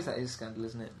suppose that is scandal,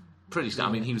 isn't it? Pretty scandal.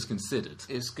 I mean, he was considered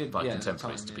by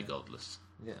contemporaries to be godless.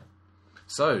 Yeah.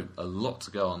 So, a lot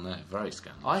to go on there. Very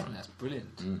scandalous. I think that's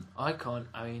brilliant.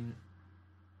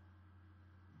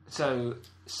 So,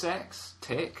 sex,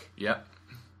 tick. Yep.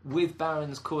 With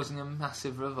barons causing a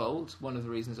massive revolt, one of the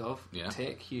reasons of. Yeah.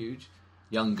 Tick, huge.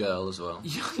 Young girl as well.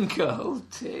 Young girl,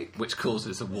 tick. Which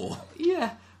causes a war.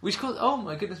 Yeah, which causes... Oh,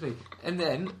 my goodness me. And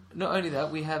then, not only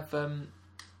that, we have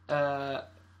the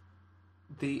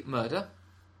murder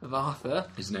of Arthur.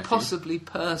 His nephew. Possibly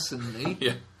personally.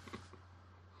 Yeah.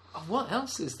 What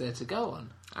else is there to go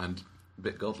on? And a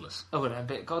bit godless. Oh, and a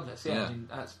bit godless, yeah. I mean,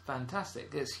 that's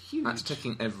fantastic. It's huge. That's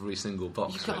ticking every single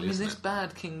box, really, isn't this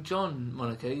bad King John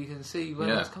moniker, you can see where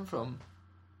that's come from.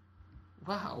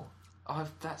 Wow.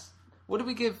 What do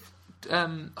we give...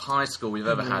 high score we've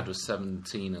ever had was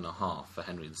 17.5 for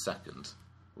Henry II,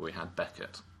 where we had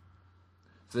Becket.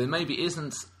 So there maybe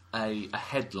isn't a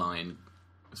headline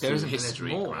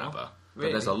history grabber, really.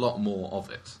 But there's a lot more of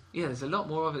it. Yeah, there's a lot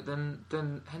more of it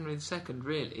than Henry II,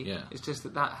 really. Yeah. It's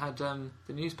just that had the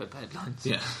newspaper headlines.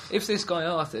 Yeah. If this guy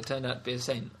Arthur turned out to be a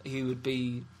saint, he would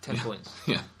be 10 points.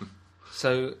 Yeah.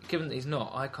 So, given that he's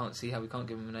not, I can't see how we can't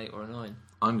give him an 8 or a 9.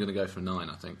 I'm going to go for 9,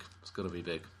 I think. It's got to be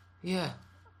big. Yeah.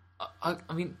 I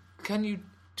mean, can you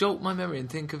jolt my memory and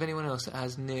think of anyone else that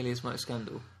has nearly as much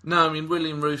scandal? No, I mean,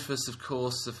 William Rufus, of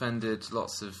course, offended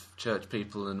lots of church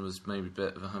people and was maybe a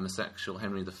bit of a homosexual.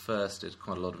 Henry I did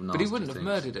quite a lot of nasty But he wouldn't things.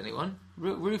 have murdered anyone.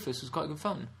 Rufus was quite good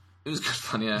fun. It was good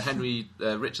fun, yeah.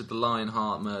 Richard the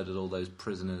Lionheart murdered all those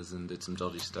prisoners and did some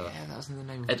dodgy stuff. Yeah, that was in the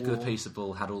name of Edgar war. the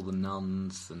Peaceable had all the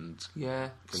nuns and... Yeah,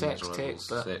 sex tick,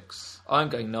 but 6. I'm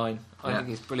going 9. I think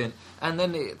it's brilliant. And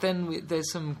then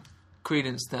there's some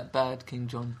credence to that bad King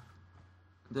John.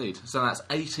 Indeed. So that's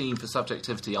 18 for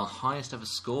subjectivity, our highest ever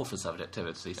score for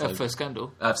subjectivity. So, for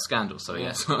scandal. Scandal, sorry,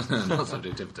 yes. Not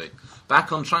subjectivity.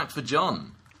 Back on track for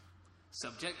John.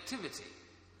 Subjectivity.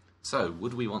 So,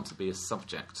 would we want to be a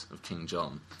subject of King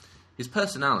John? His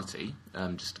personality,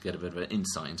 just to get a bit of an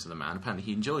insight into the man, apparently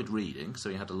he enjoyed reading,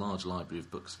 so he had a large library of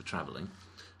books for travelling.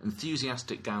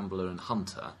 Enthusiastic gambler and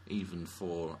hunter, even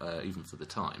for the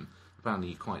time. Apparently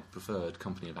he quite preferred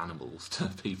company of animals to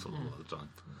people a lot of the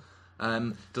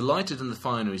time. Delighted in the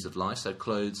fineries of life, so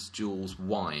clothes, jewels,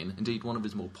 wine. Indeed, one of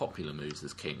his more popular moves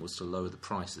as king was to lower the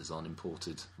prices on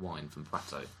imported wine from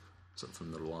Poitou, sort of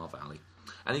from the Loire Valley.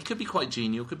 And he could be quite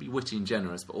genial, could be witty and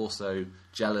generous, but also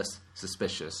jealous,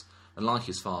 suspicious, and like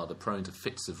his father, prone to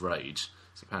fits of rage.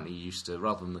 So apparently he used to,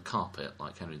 rather than the carpet,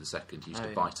 like Henry II, he used to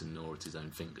bite and gnaw at his own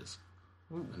fingers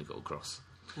when he got across.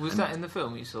 Was that in the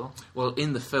film you saw? Well,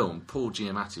 in the film, Paul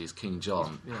Giamatti as King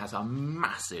John has a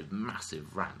massive,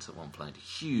 massive rant at one point, a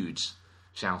huge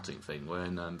shouting thing, where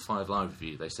in Five Live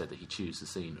Review they said that he chews the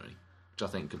scenery, which I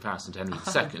think, in comparison to Henry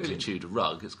II, who chewed a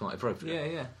rug, is quite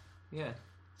appropriate. Yeah.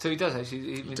 So he does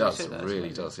actually. He does, really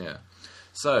does, yeah.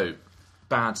 So,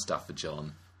 bad stuff for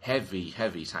John. Heavy,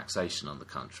 heavy taxation on the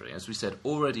country. As we said,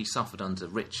 already suffered under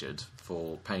Richard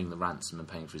for paying the ransom and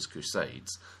paying for his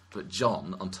crusades. But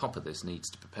John, on top of this, needs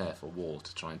to prepare for war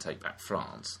to try and take back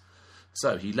France.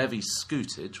 So he levies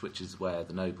scutage, which is where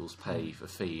the nobles pay a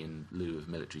fee in lieu of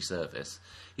military service.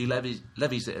 He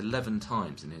levies it 11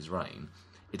 times in his reign.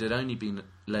 It had only been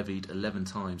levied 11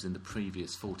 times in the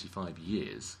previous 45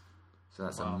 years. So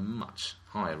that's a much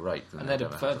higher rate than they'd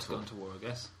have preferred to go into war, I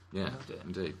guess. Yeah,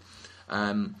 indeed.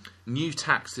 New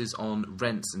taxes on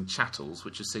rents and chattels,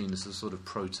 which are seen as a sort of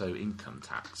proto-income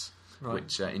tax,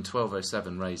 which in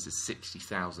 1207 raises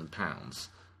 £60,000,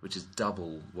 which is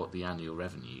double what the annual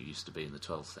revenue used to be in the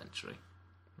 12th century.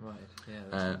 Right, yeah,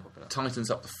 that's popular. Tightens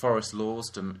up the forest laws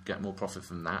to get more profit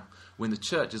from that. When the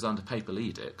church is under papal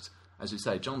edict, as we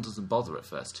say, John doesn't bother at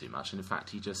first too much, and in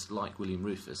fact he just, like William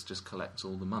Rufus, just collects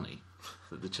all the money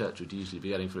that the church would usually be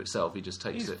getting for itself. He just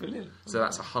takes it. Brilliant. So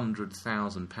that's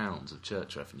 £100,000 of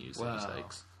church revenues that he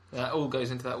takes. That all goes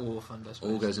into that war fund, I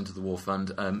suppose. All goes into the war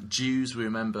fund. Jews, we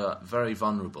remember, very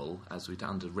vulnerable, as we'd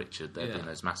under Richard, there being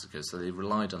those massacres, so they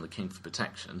relied on the king for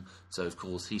protection. So, of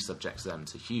course, he subjects them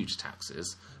to huge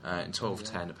taxes. In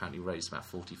 1210, apparently raised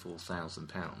about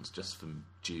 £44,000 just from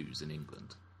Jews in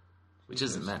England, which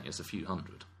isn't many, it's a few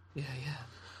hundred.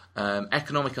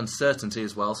 Economic uncertainty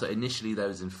as well. So initially there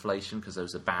was inflation because there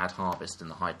was a bad harvest and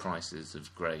the high prices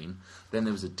of grain. Then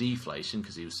there was a deflation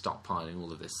because he was stockpiling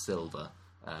all of this silver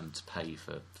to pay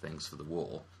for things for the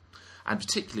war. And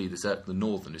particularly the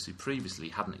Northerners who previously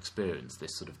hadn't experienced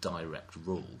this sort of direct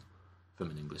rule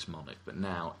from an English monarch. But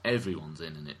now everyone's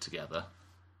in it together.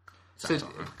 So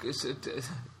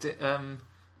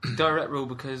direct rule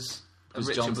because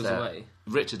Richard was away.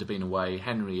 Richard had been away,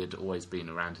 Henry had always been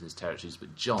around in his territories,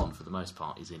 but John, for the most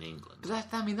part, is in England. But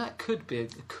that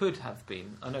could have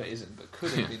been, I know it isn't, but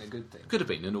could have been a good thing. Could have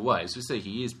been, in a way. As we see,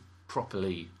 he is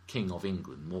properly king of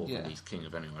England more than he's king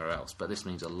of anywhere else, but this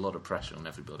means a lot of pressure on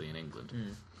everybody in England.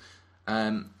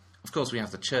 Of course, we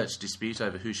have the church dispute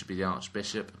over who should be the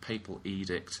archbishop, a papal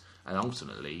edict, and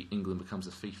ultimately England becomes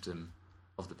a fiefdom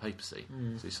of the papacy.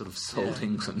 So he sort of sold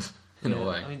England in a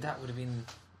way. I mean, that would have been,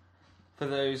 for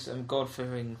those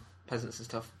God-fearing peasants and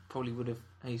stuff, probably would have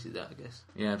hated that, I guess.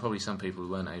 Yeah, probably some people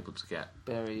weren't able to get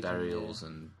burials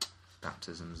and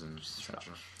baptisms and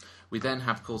etc. We then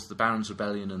have, of course, the Barons'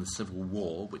 Rebellion and the Civil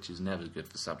War, which is never good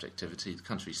for subjectivity. The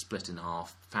country split in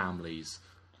half, families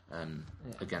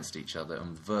against each other,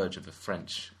 on the verge of a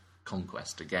French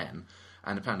conquest again.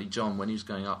 And apparently John, when he was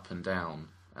going up and down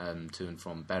to and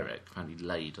from Berwick, apparently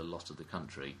laid a lot of the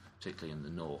country, particularly in the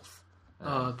north.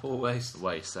 Poor waste.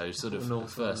 So sort of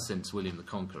north, first since William the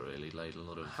Conqueror really laid a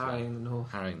lot of harrying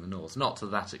the north. Not to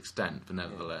that extent, but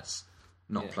nevertheless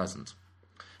not pleasant.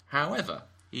 However,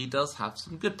 he does have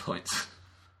some good points.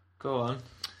 Go on.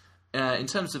 In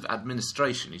terms of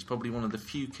administration, he's probably one of the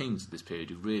few kings of this period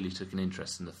who really took an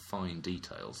interest in the fine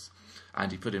details,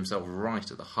 and he put himself right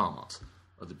at the heart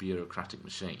of the bureaucratic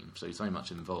machine, so he's very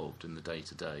much involved in the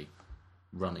day-to-day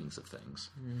runnings of things.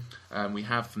 We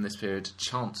have from this period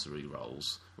chancery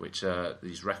rolls, which are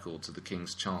these records of the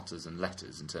king's charters and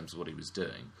letters in terms of what he was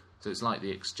doing. So it's like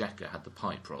the Exchequer had the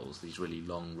pipe rolls, these really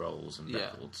long rolls and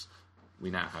records. We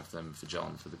now have them for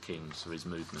John, for the king, for his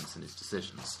movements and his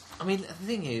decisions. I mean, the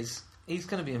thing is, he's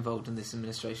going to be involved in this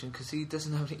administration because he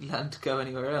doesn't have any land to go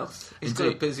anywhere else. He's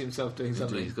got to busy himself doing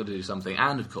something. He's got to do something.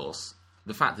 And, of course,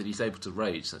 the fact that he's able to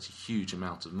raise such a huge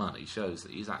amount of money shows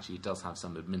that he actually does have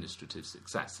some administrative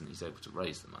success and he's able to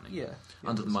raise the money. Yeah.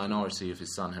 Under the minority of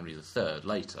his son Henry III,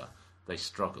 later, they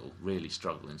really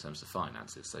struggle in terms of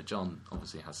finances. So John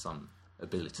obviously has some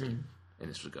ability in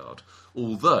this regard.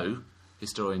 Although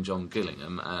historian John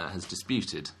Gillingham has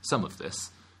disputed some of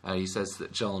this. He says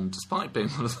that John, despite being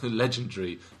one of the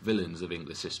legendary villains of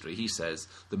English history, he says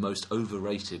the most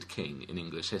overrated king in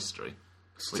English history,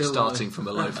 which starting from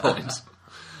a low point.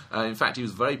 In fact, he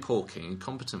was a very poor king,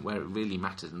 incompetent where it really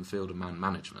mattered in the field of man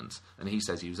management, and he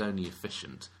says he was only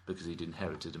efficient because he'd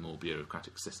inherited a more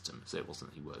bureaucratic system, so it wasn't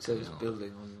that he worked so he was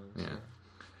building on them. Yeah.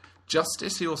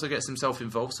 Justice, he also gets himself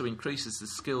involved, so increases the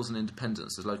skills and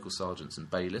independence of local sergeants and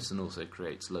bailiffs, and also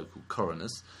creates local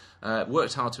coroners.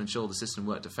 Worked hard to ensure the system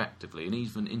worked effectively, and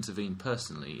even intervened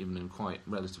personally, even in quite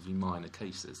relatively minor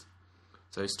cases.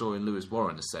 So historian Lewis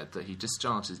Warren has said that he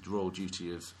discharged his royal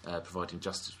duty of providing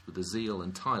justice with a zeal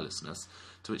and tirelessness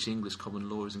to which English common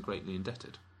law is greatly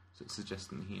indebted. So it's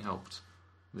suggesting he helped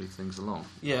move things along.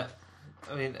 Yeah,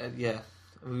 I mean,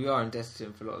 we are indebted to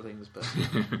him for a lot of things, but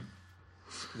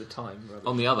the time. Rather.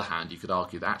 On the other hand, you could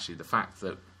argue that actually the fact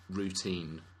that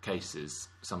routine cases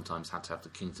sometimes had to have the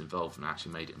king's involvement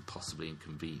actually made it impossibly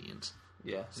inconvenient.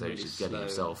 Yeah, so he's just getting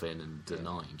himself in and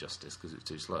denying justice because it's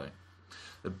too slow.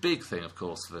 The big thing, of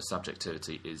course, for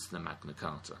subjectivity is the Magna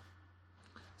Carta.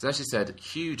 So as you said,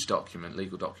 huge document,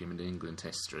 legal document in England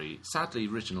history. Sadly,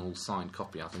 original signed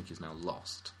copy, I think, is now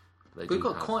lost. We've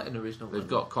got quite an original one. They've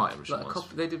got quite original ones.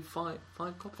 They did five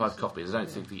copies? 5 copies. I don't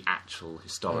think the actual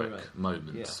historic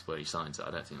moments where he signs it,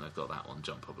 I don't think they've got that one.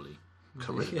 John probably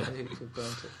corrected it.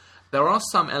 There are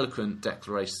some eloquent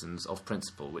declarations of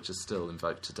principle which are still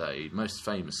invoked today. Most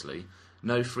famously,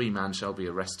 no free man shall be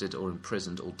arrested or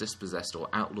imprisoned or dispossessed or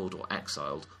outlawed or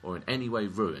exiled or in any way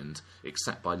ruined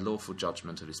except by lawful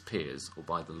judgment of his peers or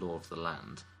by the law of the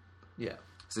land. Yeah.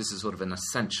 So this is sort of an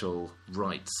essential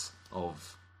rights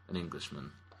of an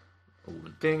Englishman or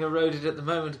woman. Being eroded at the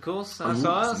moment, of course.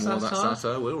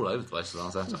 Satire. We're all over the place with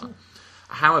our satire.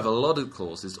 However, a lot of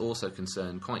clauses also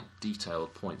concern quite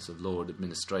detailed points of law and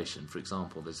administration. For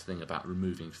example, there's a thing about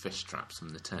removing fish traps from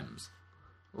the Thames.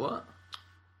 What?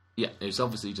 Yeah, it's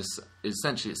obviously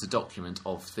essentially it's a document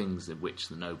of things in which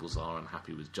the nobles are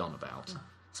unhappy with John about.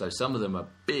 So some of them are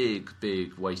big,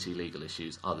 weighty legal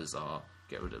issues. Others are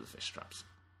get rid of the fish traps.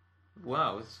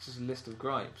 Wow, it's just a list of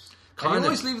gripes. And you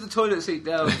always leave the toilet seat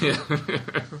down.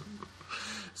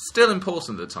 Still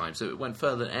important at the time, so it went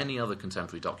further than any other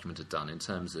contemporary document had done in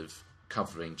terms of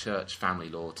covering church, family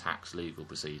law, tax, legal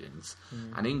proceedings.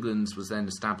 And England was then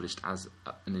established as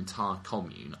an entire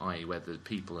commune, i.e. where the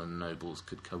people and nobles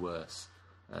could coerce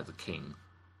the king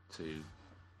to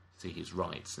see his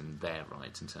rights and their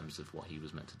rights in terms of what he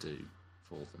was meant to do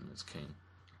for them as king.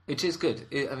 It is good.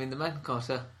 I mean, the Magna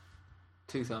Carta,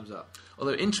 2 thumbs up.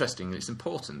 Although, interestingly, its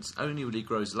importance only really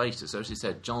grows later. So, as you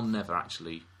said, John never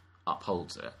actually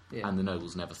upholds it, and the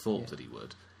nobles never thought that he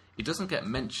would. It doesn't get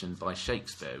mentioned by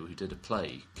Shakespeare, who did a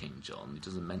play, King John. He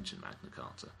doesn't mention Magna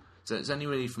Carta. So it's only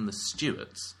really from the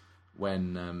Stuarts,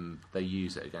 when they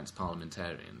use it against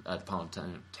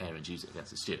parliamentarians use it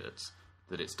against the Stuarts,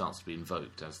 that it starts to be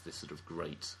invoked as this sort of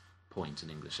great point in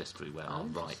English history where our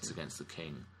rights against the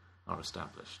king are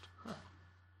established.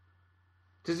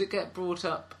 Does it get brought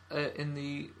up in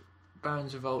the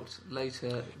Baron's Revolt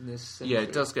later in this century? Yeah,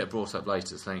 it does get brought up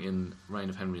later. Saying in reign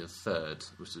of Henry III,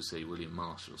 which we see William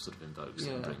Marshall sort of invokes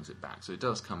it and brings it back. So it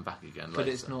does come back again later. But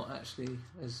it's not actually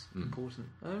as important.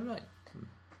 Oh, right.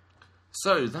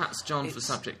 So that's John for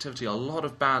subjectivity. A lot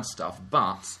of bad stuff,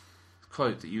 but,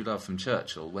 quote that you love from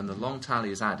Churchill, when the long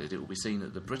tally is added, it will be seen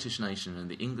that the British nation and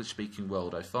the English-speaking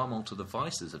world owe far more to the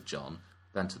vices of John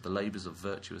than to the labours of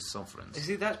virtuous sovereigns. You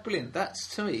see, that's brilliant. That's,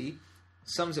 to me,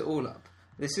 sums it all up.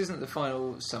 This isn't the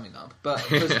final summing up, but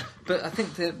but I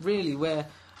think that really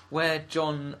where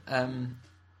John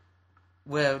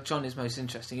is most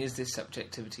interesting is this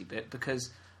subjectivity bit,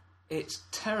 because it's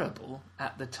terrible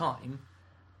at the time,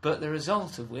 but the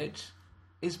result of which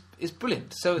is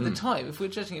brilliant. So at the time, if we're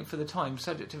judging it for the time,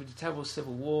 subjectivity, terrible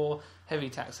civil war,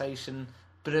 heavy taxation,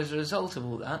 but as a result of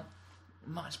all that,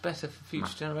 much better for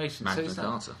future generations. Magna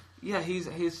Carta.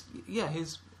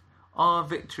 His our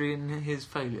victory and his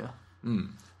failure.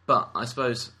 But I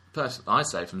suppose, I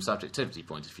say from subjectivity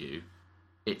point of view,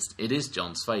 it is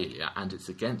John's failure, and it's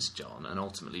against John, and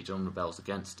ultimately John rebels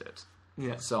against it.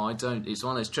 Yeah. So it's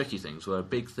one of those tricky things where a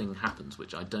big thing happens,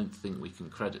 which I don't think we can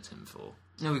credit him for.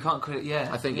 No, we can't credit. Yeah.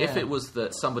 I think if it was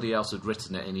that somebody else had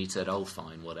written it and he said, "Oh,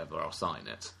 fine, whatever, I'll sign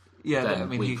it." Yeah, then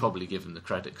we'd probably give him the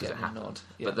credit because it happened.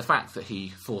 Yeah. But the fact that he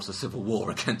fought a civil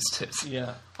war against it,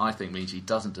 I think means he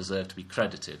doesn't deserve to be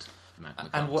credited for Magna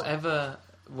Carta. And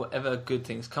whatever good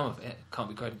things come of it can't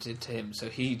be credited to him, so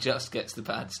he just gets the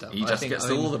bad stuff. He just gets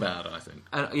all the bad, I think.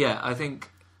 I think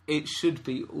it should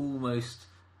be almost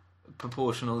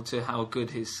proportional to how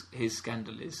good his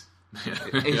scandal is.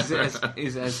 is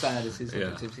as bad as his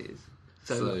objectivity is.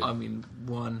 So I mean,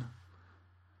 1,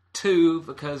 2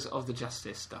 because of the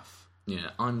justice stuff.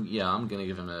 I'm going to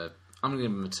give him a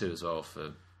 2 as well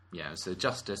for so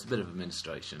justice, a bit of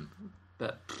administration,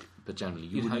 but generally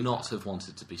you would not have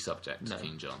wanted to be subject to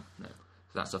King John. No.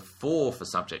 So that's a 4 for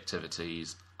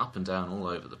subjectivities, up and down all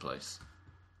over the place.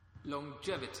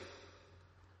 Longevity.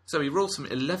 So he ruled from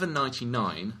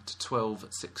 1199 to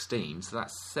 1216, so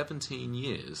that's 17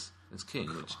 years as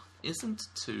king, which isn't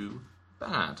too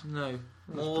bad. No,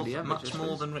 much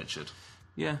more than Richard.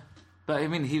 Yeah, but I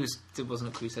mean, he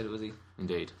wasn't a crusader, was he?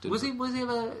 Indeed. Was he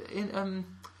ever in?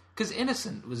 Because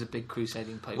Innocent was a big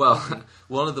crusading pope. Well,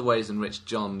 one of the ways in which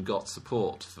John got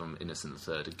support from Innocent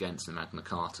III against the Magna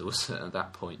Carta was that at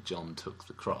that point John took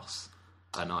the cross,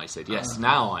 and I said, "Yes,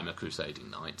 now I'm a crusading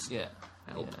knight." Yeah.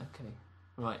 Help. Yeah, okay.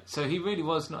 Right. So he really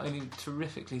was not only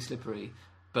terrifically slippery,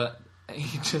 but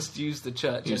he just used the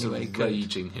church anyway. He was a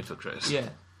raging hypocrite. Yeah.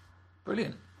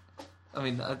 Brilliant. I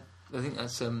mean, I think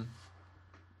that's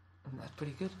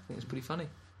pretty good. I think it's pretty funny.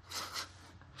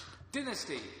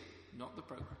 Dynasty, not the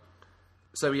programme.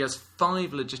 So he has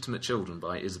 5 legitimate children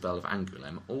by Isabel of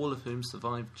Angoulême, all of whom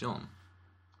survived John.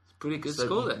 It's a pretty good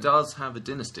score then. He does have a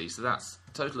dynasty, so that's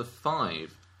a total of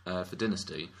 5 for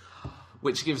dynasty,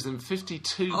 which gives them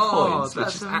 52 points,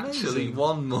 which is actually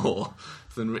 1 more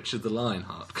than Richard the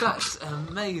Lionheart. That's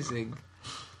amazing.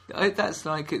 That's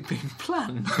like it being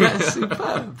planned. That's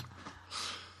superb.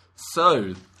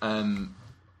 So,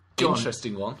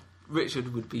 interesting one.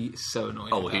 Richard would be so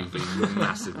annoyed. Oh, he would be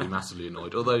massively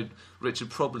annoyed. Although Richard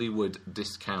probably would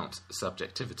discount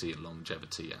subjectivity and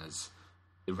longevity as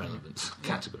irrelevant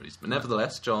categories. But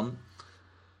nevertheless, John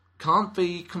can't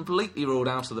be completely ruled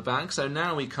out of the bag. So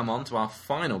now we come on to our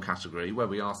final category, where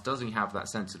we ask, does he have that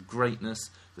sense of greatness,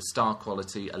 the star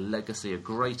quality, a legacy, a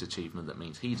great achievement that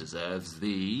means he deserves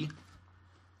the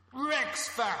Rex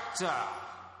Factor?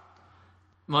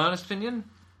 My honest opinion?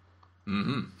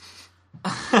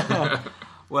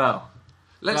 Well,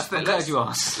 I'm glad you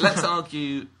asked. Let's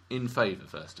argue in favour,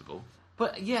 first of all.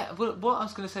 But what I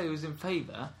was going to say was in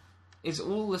favour is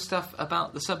all the stuff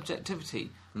about the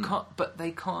subjectivity. But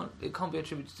it can't be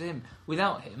attributed to him.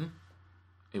 Without him,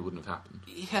 it wouldn't have happened.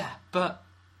 Yeah, but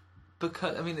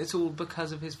because it's all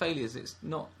because of his failures. It's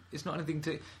not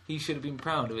anything he should have been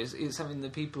proud of. It's something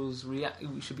that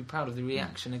we should be proud of the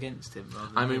reaction against him.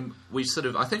 I mean,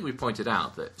 I think we pointed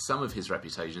out that some of his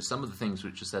reputation, some of the things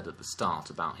which were said at the start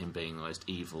about him being the most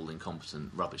evil,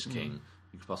 incompetent, rubbish king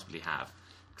you could possibly have,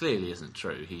 clearly isn't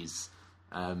true. He's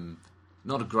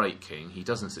not a great king. He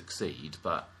doesn't succeed,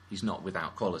 but he's not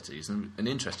without qualities. And an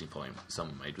interesting point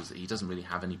someone made was that he doesn't really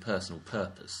have any personal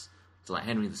purpose. So like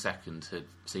Henry II had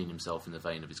seen himself in the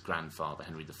vein of his grandfather,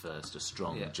 Henry I, a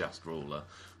strong, just ruler.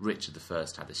 Richard I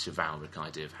had this chivalric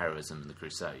idea of heroism in the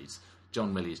Crusades.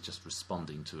 John really is just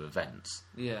responding to events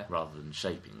rather than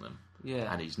shaping them.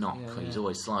 Yeah. And he's not. He's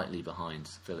always slightly behind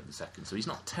Philip II. So he's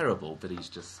not terrible, but he's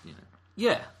just,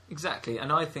 Yeah, exactly.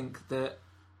 And I think that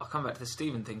I'll come back to the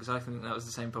Stephen thing, because I think that was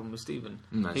the same problem with Stephen.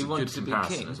 He wanted to be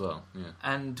king as well. Yeah.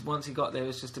 And once he got there, it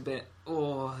was just there's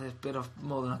a bit of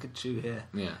more than I could chew here.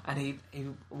 Yeah. And he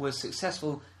was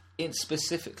successful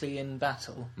specifically in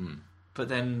battle, but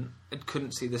then it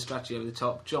couldn't see the strategy over the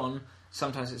top. John,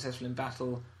 sometimes successful in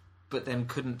battle, but then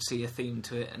couldn't see a theme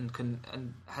to it, and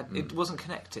it wasn't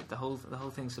connected. The whole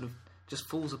thing sort of just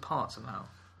falls apart somehow.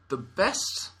 The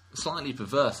best, slightly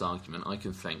perverse argument I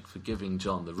can think for giving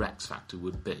John the Rex factor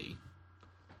would be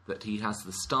that he has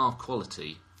the star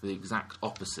quality for the exact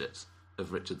opposite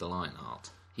of Richard the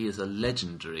Lionheart. He is a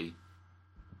legendary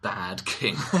bad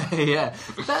king. Yeah,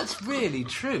 that's really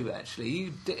true.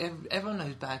 Actually, everyone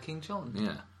knows Bad King John.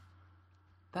 Yeah.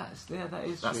 That is true.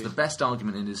 That's the best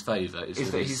argument in his favour,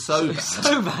 is that he's so bad.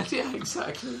 So bad, yeah,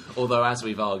 exactly. Although, as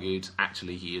we've argued,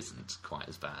 actually he isn't quite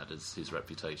as bad as his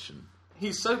reputation.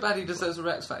 He's so bad he deserves a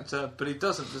Rex Factor, but he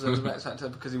doesn't deserve a Rex Factor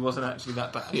because he wasn't actually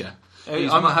that bad. Yeah.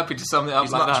 I'm happy to sum it up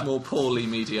like that. He's much more poorly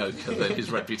mediocre than his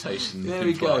reputation There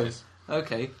implies. We go.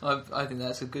 Okay, I think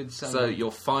that's a good sum. So,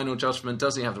 your final judgment,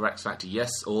 does he have the Rex Factor,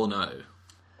 yes or no?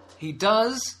 He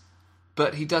does,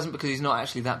 but he doesn't because he's not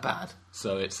actually that bad.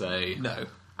 So it's a... No.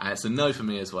 It's a no for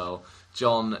me as well.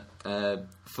 John,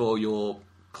 for your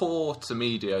poor to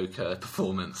mediocre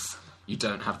performance, you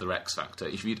don't have the Rex Factor.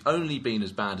 If you'd only been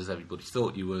as bad as everybody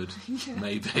thought you would,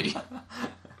 maybe.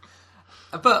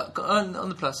 But on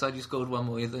the plus side, you scored one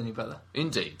more than your brother.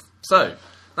 Indeed. So,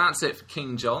 that's it for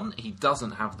King John. He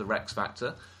doesn't have the Rex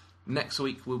Factor. Next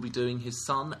week, we'll be doing his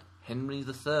son, Henry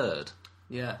III.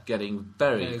 Yeah. Getting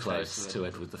very close to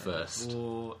Edward I.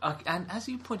 Or, and as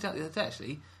you pointed out the other day,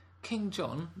 actually, King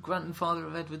John, grandfather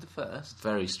of Edward I.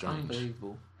 Very strange.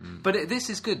 Unbelievable. But this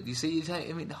is good. You see,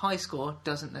 the high score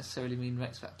doesn't necessarily mean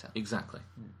Rex Factor. Exactly.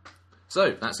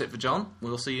 So, that's it for John.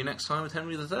 We'll see you next time with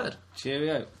Henry III.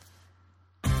 Cheerio.